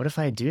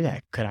do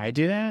that? Could I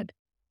do that?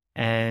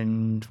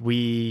 And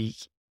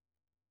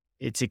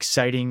it's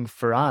exciting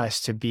for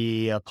us to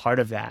be a part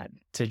of that,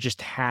 to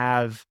just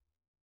have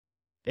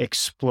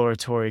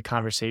exploratory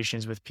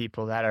conversations with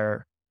people that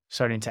are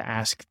starting to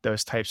ask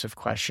those types of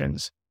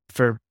questions.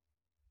 For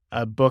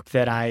a book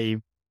that I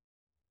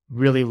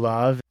really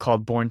love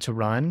called Born to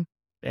Run,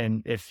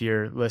 and if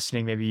you're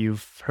listening, maybe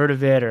you've heard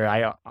of it, or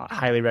I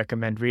highly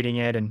recommend reading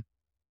it. And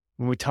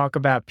when we talk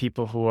about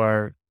people who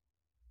are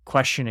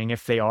questioning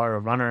if they are a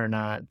runner or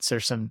not,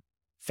 there's some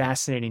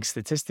fascinating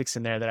statistics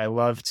in there that I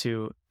love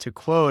to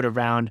quote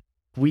around,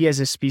 we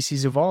as a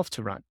species evolved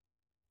to run.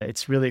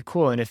 It's really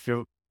cool. And if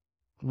you're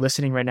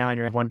listening right now and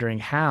you're wondering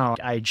how,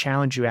 I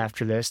challenge you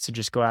after this to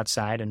just go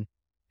outside and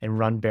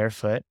run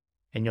barefoot,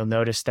 and you'll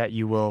notice that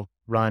you will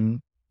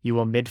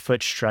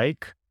midfoot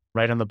strike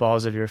right on the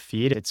balls of your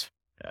feet. It's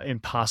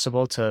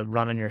impossible to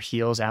run on your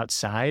heels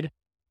outside.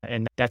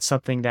 And that's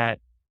something that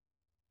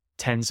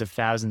tens of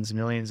thousands,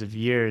 millions of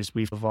years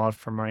we've evolved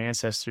from our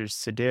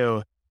ancestors to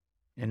do.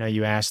 I know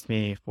you asked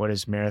me, what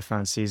does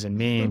marathon season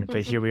mean?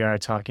 But here we are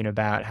talking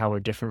about how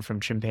we're different from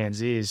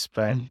chimpanzees.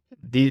 But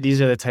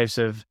these are the types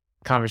of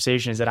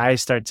conversations that I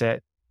start to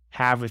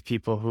have with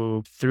people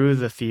who, through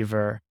the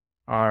fever,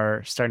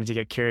 are starting to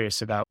get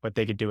curious about what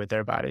they could do with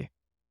their body.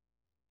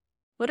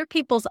 What are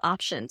people's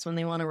options when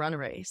they want to run a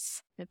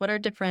race? What are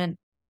different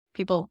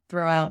people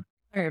throw out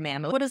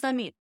Ironman? What does that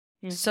mean?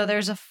 So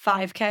there's a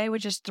 5K,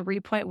 which is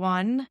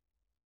 3.1.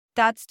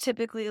 that's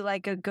typically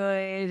like a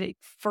good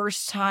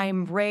first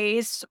time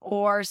race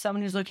or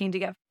someone who's looking to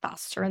get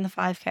faster in the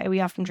 5K. We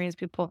often train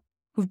people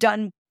who've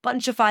done a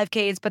bunch of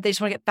 5Ks, but they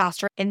just want to get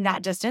faster in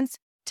that distance.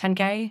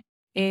 10K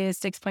is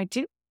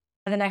 6.2.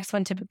 And the next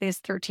one typically is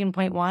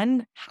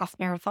 13.1, half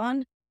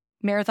marathon.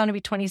 Marathon would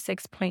be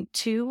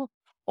 26.2.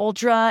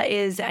 Ultra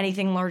is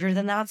anything larger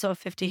than that. So a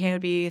 50K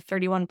would be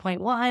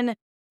 31.1,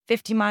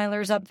 50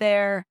 milers up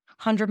there,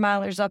 100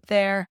 milers up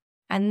there.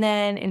 And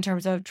then in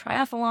terms of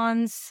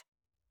triathlons,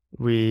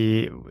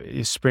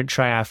 sprint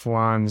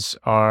triathlons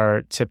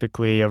are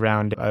typically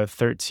around a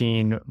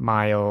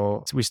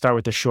 13-mile. We start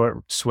with the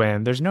short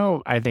swim. There's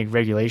no, I think,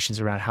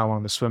 regulations around how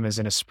long the swim is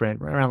in a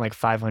sprint. Around like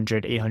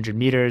 500, 800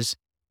 meters,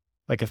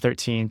 like a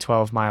 13,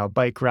 12-mile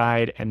bike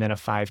ride, and then a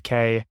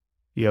 5K.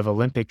 You have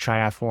Olympic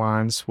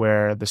triathlons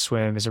where the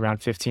swim is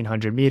around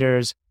 1,500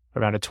 meters,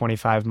 around a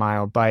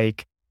 25-mile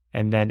bike,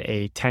 and then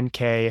a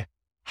 10K,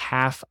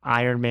 half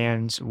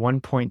Ironman's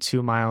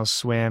 1.2-mile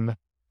swim,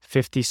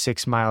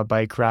 56-mile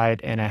bike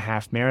ride, and a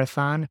half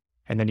marathon.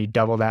 And then you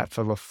double that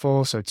for the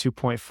full, so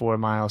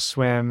 2.4-mile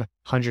swim,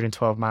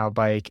 112-mile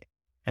bike,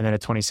 and then a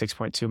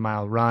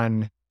 26.2-mile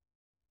run.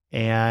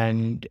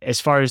 And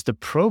as far as the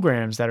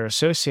programs that are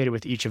associated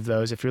with each of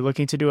those, if you're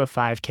looking to do a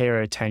 5K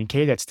or a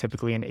 10K, that's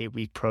typically an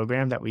 8-week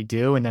program that we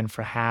do. And then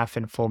for half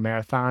and full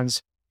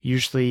marathons,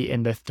 usually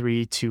in the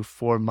 3 to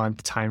 4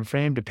 month time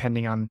frame,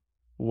 depending on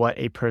what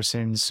a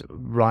person's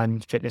run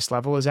fitness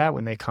level is at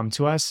when they come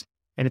to us.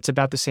 And it's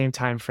about the same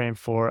time frame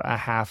for a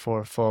half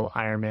or full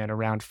Ironman,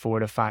 around 4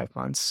 to 5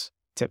 months,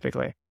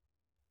 typically.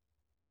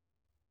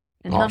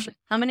 And Awesome.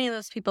 how many of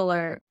those people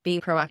are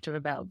being proactive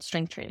about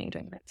strength training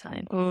during that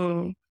time?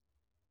 ooh,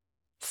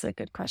 it's a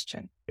good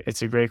question.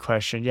 It's a great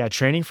question. Yeah,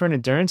 training for an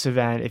endurance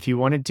event, if you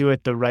want to do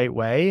it the right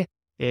way,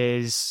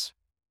 is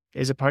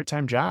a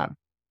part-time job.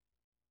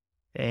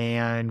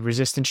 And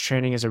resistance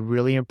training is a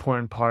really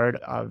important part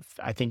of,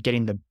 I think,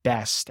 getting the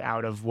best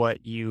out of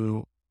what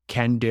you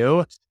can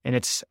do. And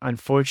it's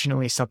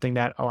unfortunately something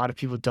that a lot of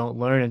people don't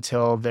learn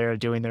until they're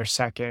doing their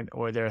second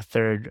or their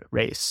third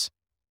race.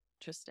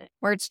 Interesting.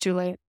 Where it's too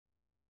late.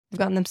 They've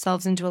gotten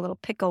themselves into a little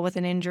pickle with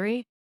an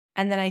injury.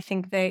 And then I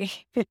think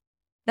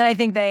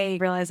they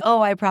realize,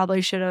 oh, I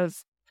probably should have.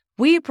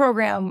 We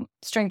program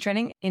strength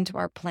training into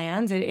our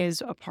plans. It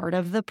is a part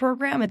of the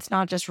program. It's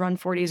not just run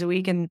 4 days a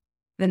week and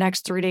the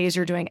next 3 days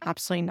you're doing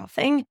absolutely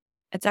nothing.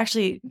 It's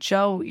actually,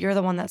 Joe, you're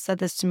the one that said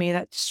this to me,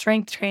 that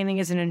strength training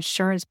is an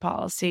insurance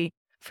policy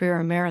for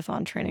your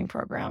marathon training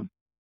program.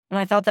 And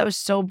I thought that was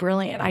so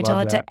brilliant. I tell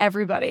it to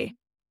everybody.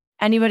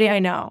 Anybody I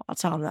know, I'll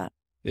tell them that.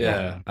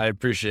 Yeah, I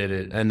appreciate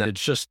it. And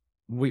it's just,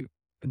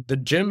 the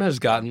gym has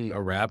gotten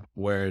a rap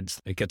where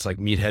it gets like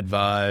meathead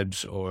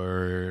vibes,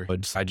 or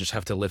I just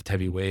have to lift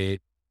heavy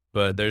weight.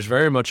 But there's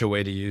very much a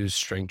way to use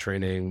strength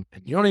training.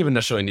 You don't even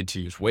necessarily need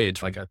to use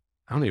weights. Like I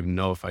don't even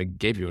know if I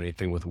gave you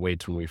anything with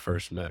weights when we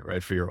first met,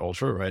 right? For your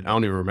ultra, right? I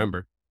don't even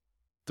remember.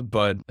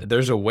 But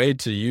there's a way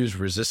to use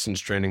resistance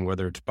training,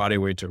 whether it's body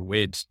weights or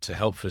weights, to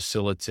help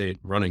facilitate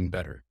running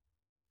better.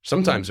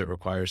 Sometimes it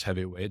requires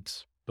heavy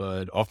weights,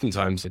 but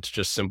oftentimes it's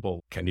just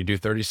simple. Can you do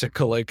 30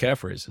 single leg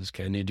calf raises?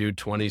 Can you do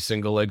 20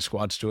 single leg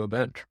squats to a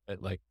bench?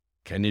 Right? Like,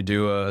 can you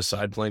do a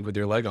side plank with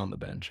your leg on the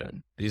bench?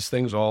 And these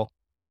things all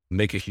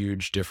make a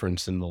huge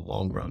difference in the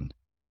long run.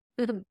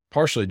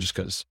 Partially just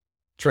because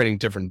training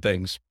different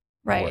things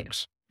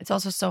works. It's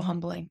also so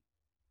humbling.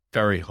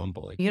 Very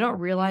humbling. You don't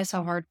realize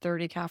how hard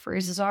 30 calf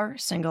raises are,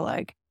 single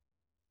leg.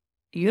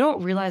 You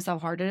don't realize how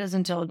hard it is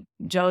until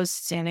Joe's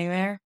standing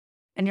there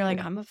and you're like,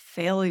 I'm a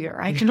failure.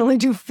 I can only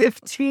do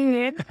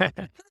 15.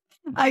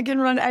 I can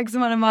run X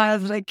amount of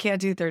miles, but I can't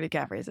do 30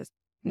 calf raises.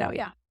 No,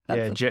 yeah.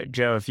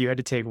 Joe, if you had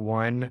to take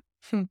one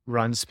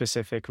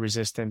run-specific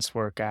resistance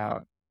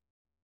workout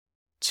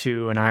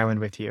to an island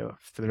with you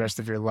for the rest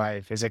of your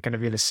life, is it going to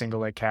be the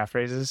single leg calf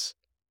raises?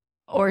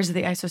 Or is it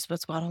the ISO split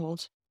squat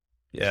hold?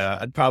 Yeah,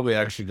 I'd probably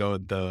actually go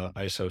with the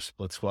ISO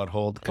split squat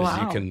hold, because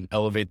you can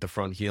elevate the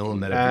front heel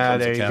and then it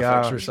becomes a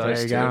calf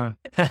exercise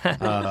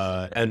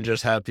too. And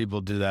just have people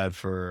do that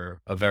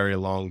for a very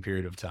long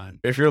period of time.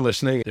 If you're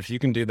listening, if you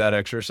can do that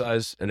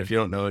exercise, and if you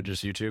don't know it,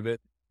 just YouTube it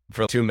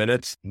for 2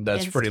 minutes,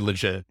 that's pretty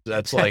legit.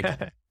 That's like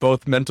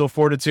both mental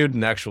fortitude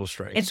and actual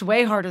strength. It's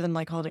way harder than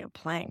like holding a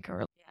plank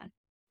or. Yeah.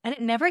 And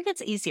it never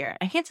gets easier.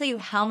 I can't tell you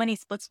how many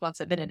split squats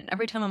I've been in, and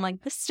every time I'm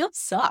like, this still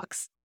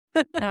sucks.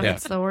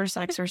 It's the worst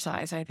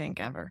exercise, I think,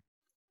 ever.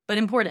 But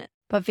important.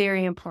 But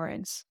very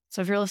important.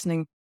 So if you're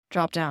listening,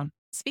 drop down.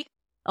 Speak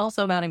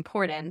also about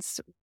importance.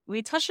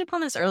 We touched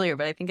upon this earlier,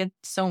 but I think it's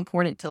so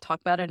important to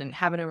talk about it and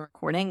have it in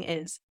recording,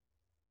 is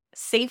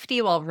safety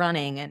while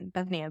running. And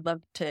Bethany, I'd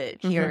love to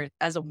hear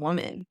as a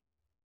woman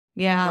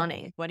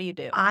running. What do you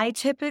do? I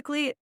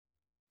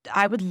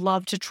would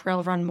love to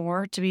trail run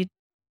more, to be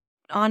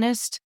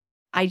honest.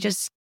 I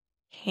just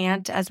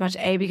can't as much,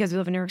 A, because we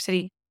live in New York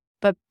City,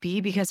 but B,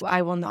 because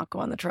I will not go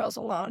on the trails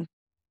alone.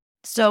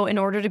 So in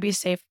order to be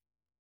safe,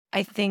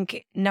 I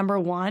think, number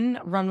one,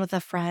 run with a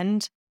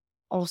friend.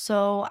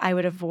 Also, I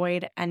would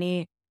avoid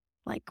any,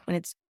 like when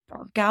it's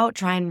dark out,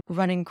 try and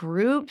run in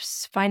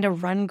groups, find a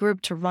run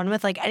group to run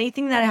with. Like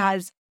anything that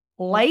has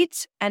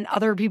light and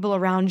other people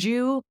around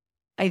you,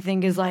 I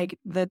think is like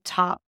the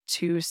top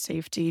 2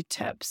 safety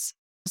tips.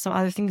 Some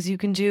other things you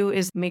can do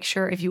is make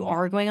sure if you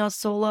are going out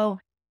solo,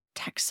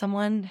 text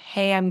someone,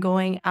 hey, I'm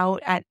going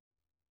out at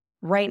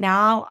right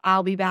now.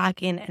 I'll be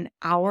back in an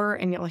hour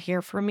and you'll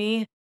hear from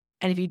me.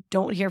 And if you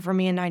don't hear from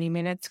me in 90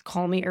 minutes,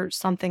 call me or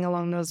something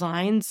along those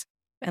lines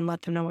and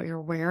let them know what you're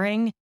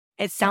wearing.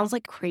 It sounds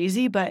like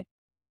crazy, but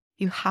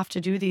you have to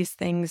do these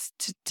things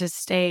to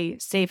stay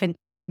safe. And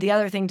the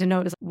other thing to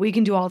note is we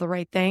can do all the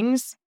right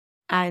things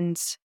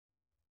and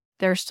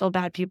there's still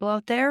bad people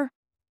out there.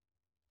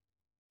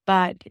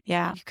 But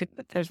yeah,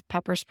 there's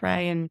pepper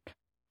spray and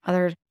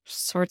other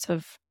sorts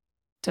of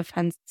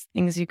defense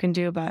things you can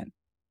do. But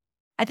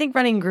I think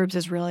running groups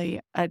is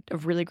really a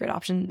really great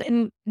option.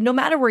 And no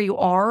matter where you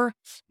are,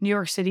 New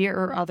York City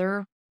or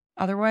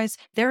otherwise,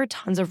 there are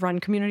tons of run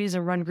communities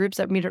and run groups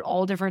that meet at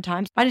all different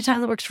times. Find a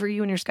time that works for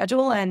you and your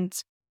schedule and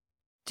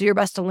do your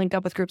best to link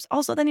up with groups.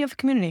 Also, then you have a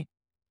community.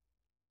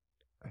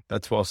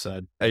 That's well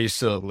said. I used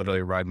to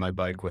literally ride my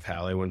bike with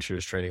Hallie when she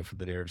was training for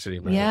the New York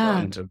City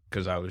Marathon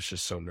because I was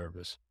just so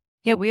nervous.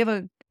 Yeah, we have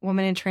a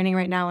woman in training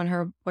right now and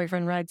her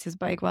boyfriend rides his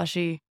bike while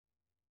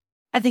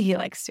I think he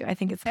likes to. I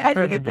think it's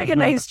like a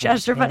nice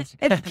gesture, but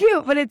it's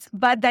cute.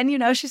 But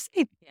then she's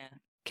safe. Yeah.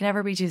 Can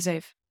never be too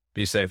safe.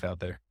 Be safe out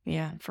there.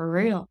 Yeah, for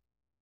real.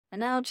 And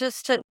now we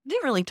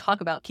didn't really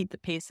talk about Keep the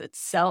Pace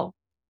itself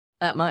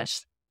that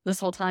much this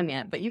whole time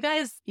yet. But you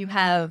guys, you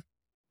have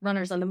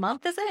runners of the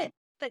month, is it?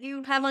 That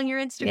you have on your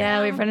Instagram?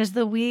 Yeah, we have runners of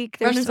the week.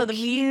 They're runners so of the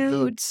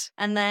cute. Week.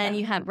 And then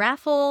you have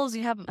raffles.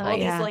 You have all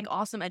these yeah. like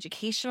awesome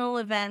educational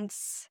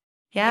events.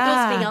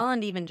 Yeah. It goes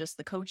beyond even just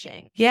the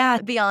coaching.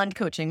 Yeah. Beyond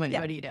coaching, what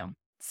do you do?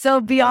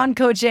 So beyond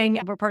coaching,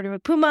 we're partnered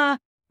with Puma.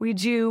 We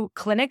do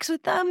clinics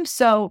with them.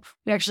 So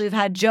we actually have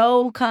had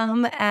Joe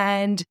come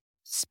and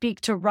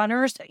speak to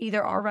runners,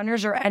 either our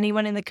runners or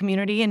anyone in the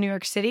community in New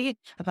York City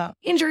about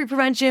injury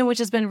prevention, which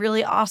has been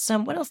really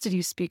awesome. What else did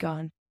you speak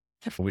on?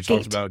 We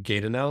talked about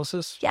gait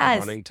analysis. Yes.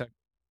 Running tech.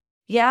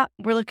 Yeah.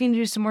 We're looking to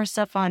do some more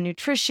stuff on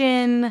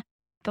nutrition.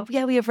 But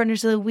yeah, we have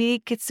runners of the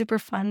week. It's super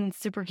fun. It's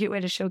super cute way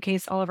to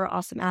showcase all of our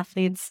awesome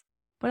athletes.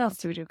 What else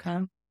do we do,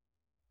 Kyle?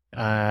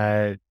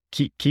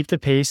 Keep the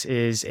Pace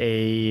is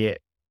I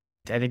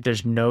think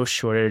there's no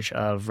shortage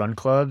of run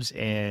clubs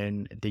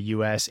in the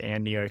US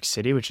and New York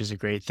City, which is a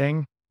great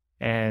thing.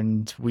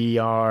 And we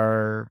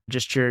are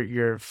just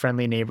your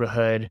friendly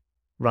neighborhood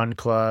run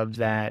club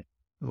that,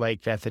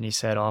 like Bethany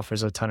said,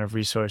 offers a ton of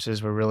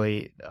resources. We're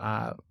really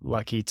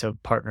lucky to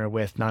partner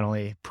with not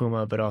only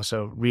Puma, but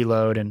also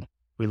Reload. And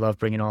we love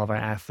bringing all of our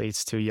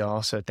athletes to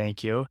y'all. So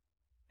thank you.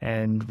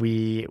 And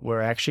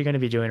we're actually going to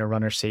be doing a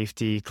runner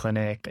safety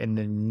clinic in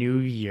the new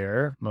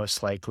year,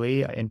 most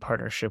likely in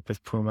partnership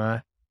with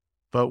Puma.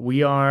 But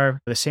we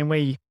are the same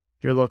way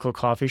your local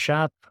coffee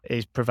shop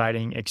is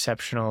providing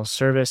exceptional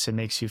service and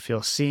makes you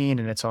feel seen.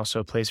 And it's also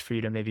a place for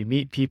you to maybe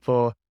meet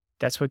people.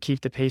 That's what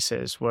Keep the Pace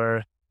is.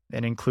 We're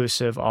an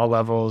inclusive, all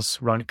levels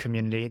run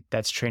community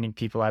that's training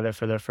people either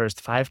for their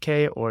first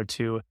 5K or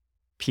to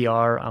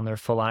PR on their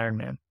full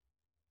Ironman.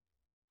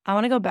 I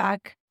want to go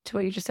back to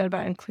what you just said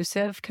about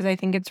inclusive, because I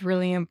think it's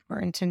really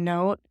important to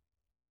note,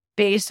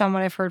 based on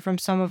what I've heard from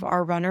some of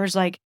our runners,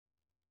 like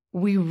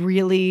we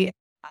really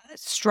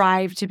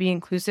strive to be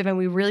inclusive and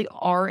we really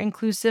are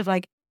inclusive,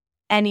 like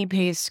any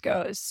pace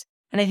goes.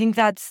 And I think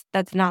that's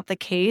not the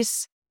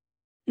case,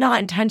 not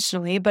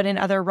intentionally, but in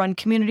other run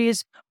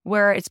communities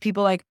where it's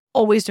people like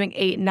always doing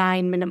 8,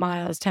 9-minute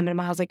miles, 10-minute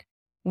miles. Like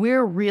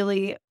we're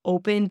really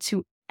open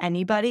to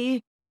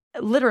anybody,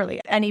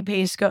 literally any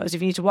pace goes.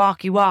 If you need to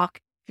walk, you walk.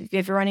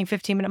 If you're running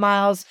 15-minute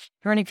miles,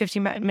 you're running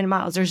 15-minute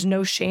miles. There's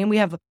no shame. We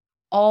have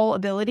all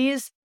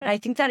abilities. And I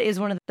think that is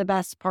one of the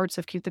best parts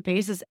of Keep the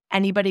Pace is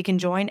anybody can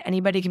join.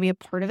 Anybody can be a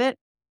part of it.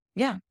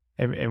 Yeah.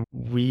 And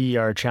we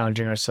are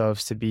challenging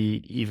ourselves to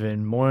be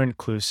even more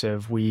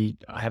inclusive. We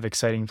have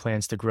exciting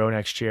plans to grow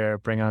next year,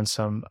 bring on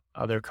some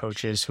other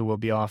coaches who will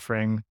be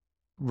offering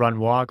run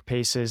walk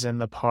paces in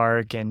the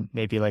park and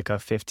maybe like a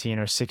 15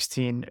 or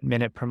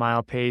 16-minute per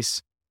mile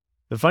pace.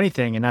 The funny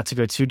thing, and not to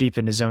go too deep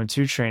into zone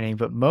 2 training,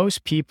 but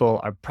most people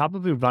are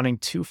probably running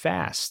too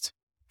fast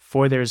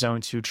for their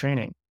zone 2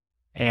 training.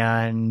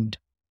 And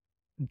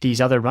these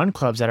other run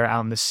clubs that are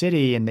out in the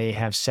city and they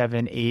have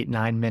 7, 8,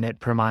 9-minute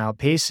per mile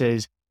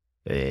paces,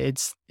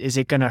 is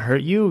it going to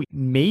hurt you?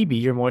 Maybe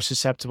you're more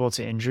susceptible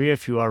to injury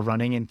if you are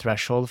running in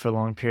threshold for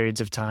long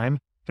periods of time,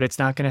 but it's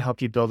not going to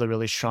help you build a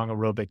really strong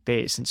aerobic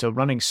base. And so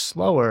running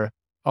slower,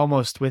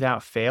 almost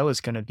without fail,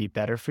 is going to be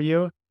better for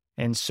you.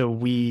 And so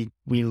we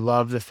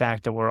love the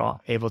fact that we're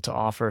able to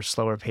offer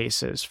slower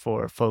paces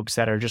for folks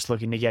that are just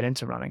looking to get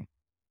into running.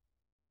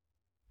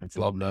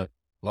 Love that.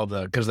 Love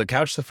that. Because the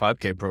Couch to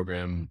 5K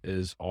program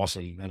is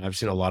awesome. And I've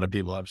seen a lot of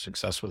people have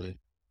success with it.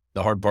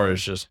 The hard part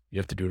is just you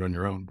have to do it on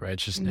your own, right?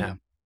 It's just an app.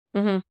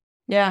 Mm-hmm.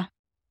 Yeah.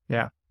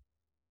 Yeah.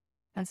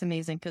 That's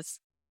amazing because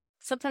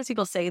sometimes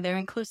people say they're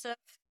inclusive,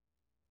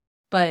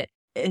 but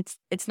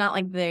it's not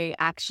like they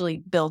actually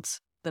built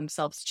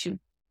themselves to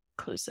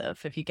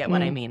inclusive, if you get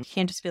what I mean. You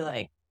can't just be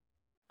like,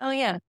 oh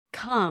yeah,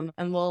 come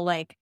and we'll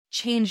like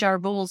change our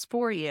rules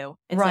for you.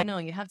 It's like, no,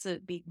 you have to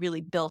be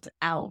really built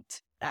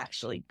out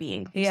actually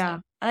being inclusive. Yeah.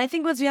 And I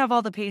think once we have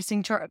all the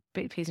pacing charts,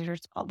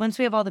 once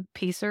we have all the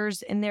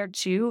pacers in there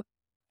too,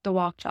 the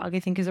walk jog I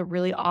think is a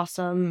really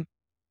awesome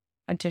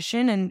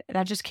addition, and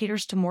that just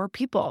caters to more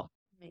people.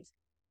 Amazing.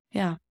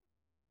 Yeah.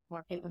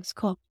 More people. It's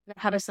cool.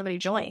 How does somebody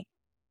join?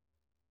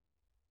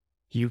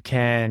 You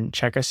can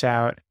check us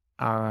out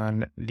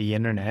on the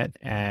internet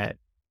at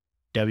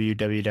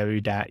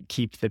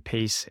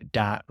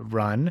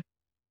www.keepthepace.run.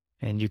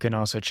 And you can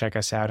also check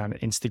us out on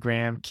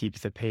Instagram, Keep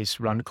the Pace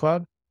Run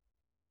Club.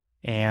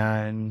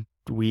 And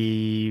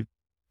we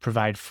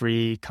provide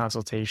free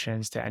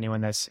consultations to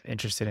anyone that's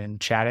interested in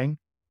chatting.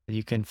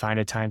 You can find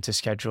a time to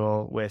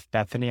schedule with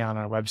Bethany on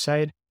our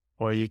website,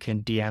 or you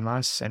can DM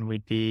us and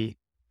we'd be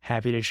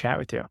happy to chat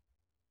with you.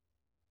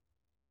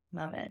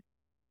 Love it.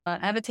 I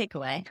have a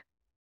takeaway.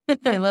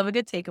 I love a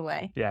good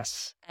takeaway.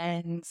 Yes.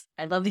 And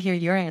I'd love to hear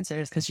your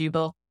answers because you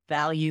both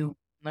value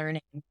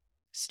learning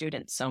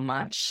students so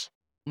much.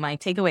 My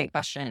takeaway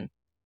question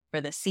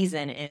for this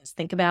season is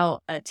think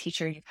about a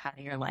teacher you've had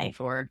in your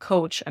life, or a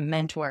coach, a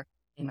mentor,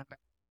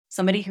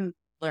 somebody who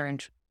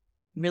learned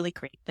really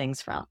great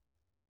things from.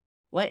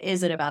 What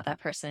is it about that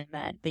person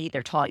that they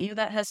either taught you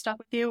that has stuck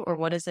with you, or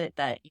what is it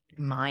that you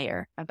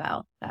admire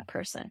about that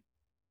person?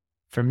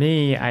 For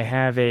me, I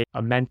have a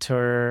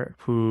mentor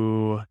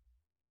who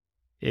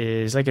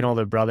is like an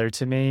older brother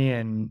to me.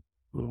 And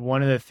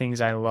one of the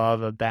things I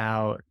love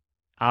about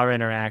our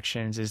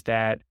interactions is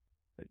that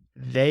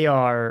they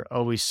are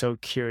always so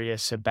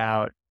curious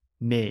about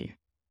me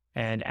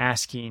and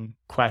asking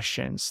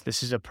questions.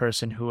 This is a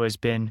person who has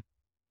been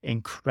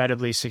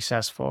incredibly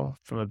successful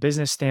from a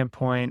business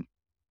standpoint,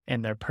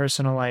 in their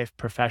personal life,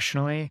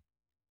 professionally.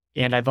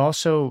 And I've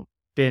also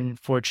been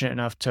fortunate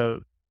enough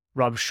to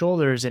rub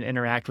shoulders and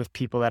interact with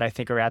people that I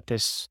think are at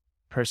this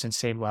person's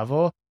same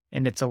level.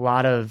 And it's a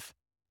lot of,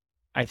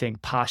 I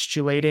think,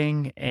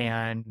 postulating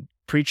and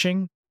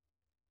preaching,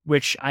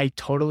 which I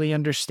totally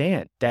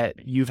understand.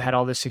 That you've had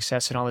all this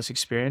success and all this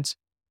experience.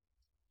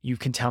 You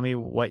can tell me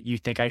what you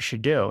think I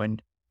should do.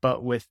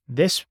 But with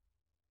this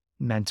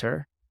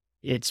mentor,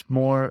 it's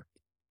more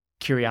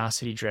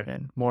curiosity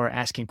driven, more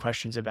asking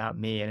questions about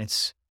me. And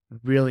it's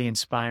really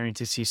inspiring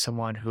to see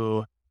someone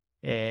who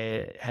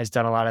has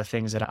done a lot of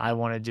things that I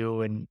want to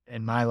do in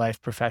my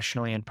life,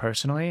 professionally and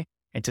personally,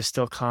 and to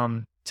still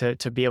come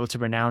to be able to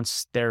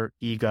renounce their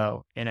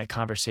ego in a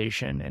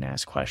conversation and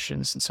ask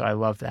questions. And so I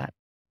love that.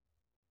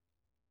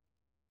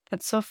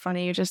 That's so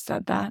funny you just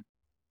said that,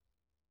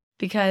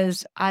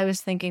 because I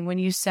was thinking when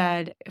you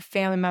said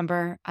family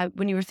member,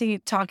 when you were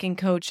talking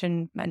coach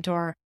and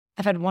mentor,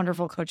 I've had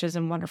wonderful coaches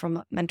and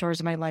wonderful mentors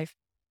in my life.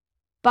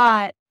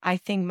 But I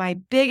think my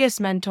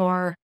biggest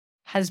mentor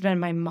has been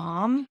my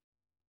mom.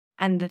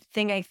 And the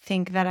thing I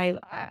think that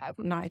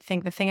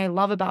the thing I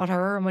love about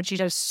her and what she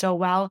does so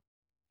well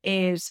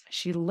is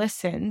she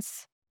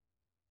listens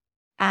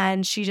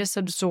and she just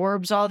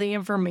absorbs all the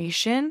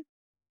information,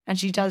 and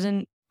she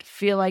doesn't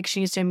feel like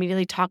she needs to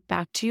immediately talk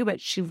back to you, but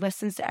she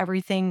listens to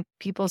everything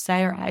people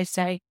say or I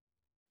say,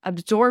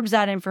 absorbs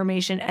that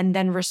information, and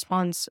then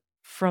responds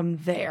from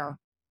there.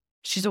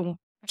 She's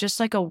just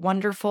like a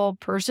wonderful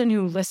person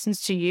who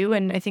listens to you.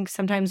 And I think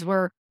sometimes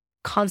we're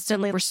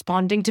constantly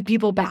responding to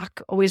people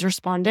back, always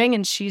responding.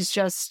 And so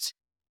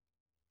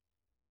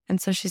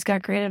she's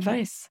got great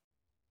advice.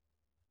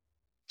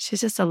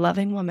 She's just a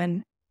loving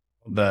woman.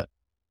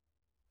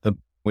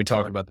 We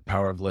talk about the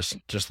power of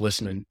just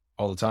listening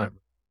all the time.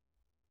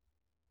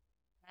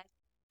 If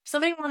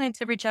somebody wanted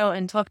to reach out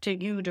and talk to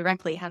you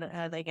directly, how do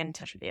they get in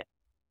touch with you?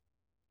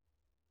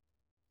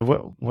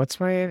 What's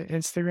my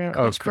Instagram?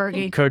 Coach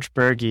Berge. Coach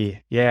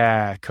Berge.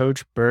 Yeah,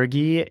 Coach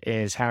Berge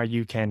is how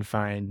you can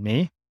find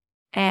me.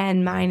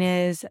 And mine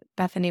is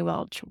Bethany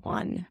Welch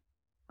 1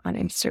 on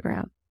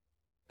Instagram.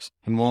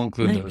 And we'll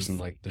include those in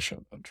like the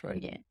show notes,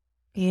 right?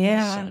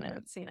 Yeah. Show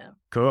notes,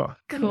 Cool.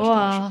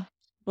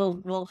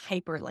 We'll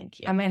hyperlink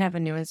you. I might have a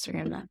new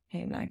Instagram that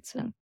came next.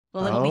 So.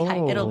 Well,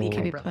 it'll be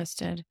Can be hyperlinked.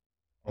 posted.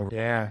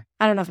 Yeah.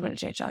 I don't know if I'm going to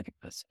change it. I'll get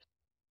posted.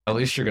 At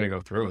least you're going to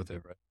go through with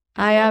it, right?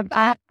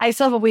 I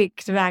still have a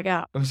week to back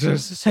up.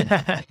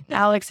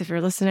 Alex, if you're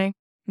listening,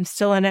 I'm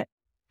still in it.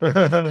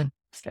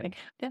 Just kidding.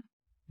 Yeah.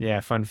 Yeah.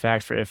 Fun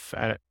fact for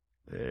by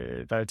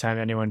the time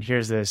anyone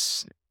hears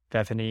this,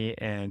 Bethany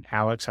and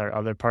Alex, our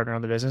other partner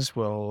on the business,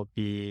 will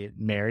be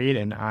married,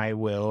 and I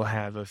will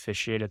have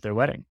officiated their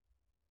wedding.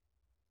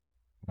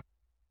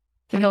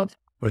 Without.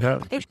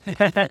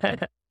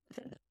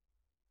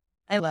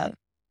 I love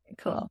it.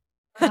 Cool.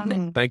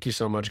 Thank you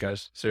so much,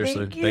 guys.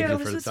 Seriously. Thank you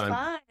for the time.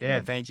 Fun.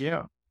 Yeah. Thank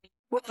you.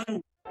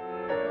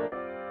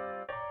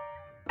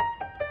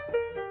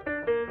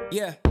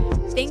 Yeah.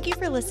 Thank you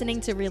for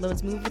listening to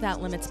Reload's Move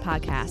Without Limits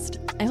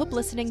podcast. I hope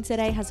listening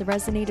today has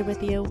resonated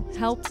with you,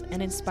 helped,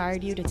 and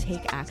inspired you to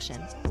take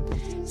action.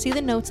 See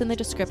the notes in the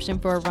description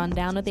for a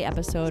rundown of the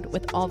episode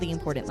with all the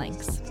important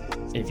links.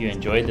 If you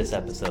enjoyed this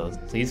episode,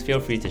 please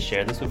feel free to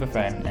share this with a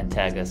friend and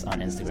tag us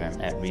on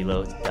Instagram at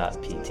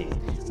reload.pt.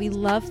 We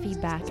love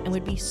feedback and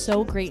would be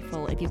so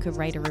grateful if you could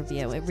write a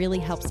review. It really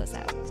helps us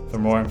out. For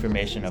more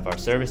information of our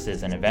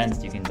services and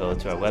events, you can go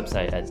to our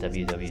website at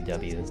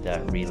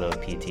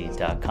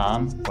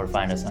www.reloadpt.com or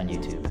find us on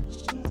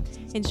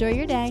YouTube. Enjoy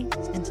your day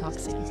and talk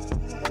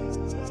soon.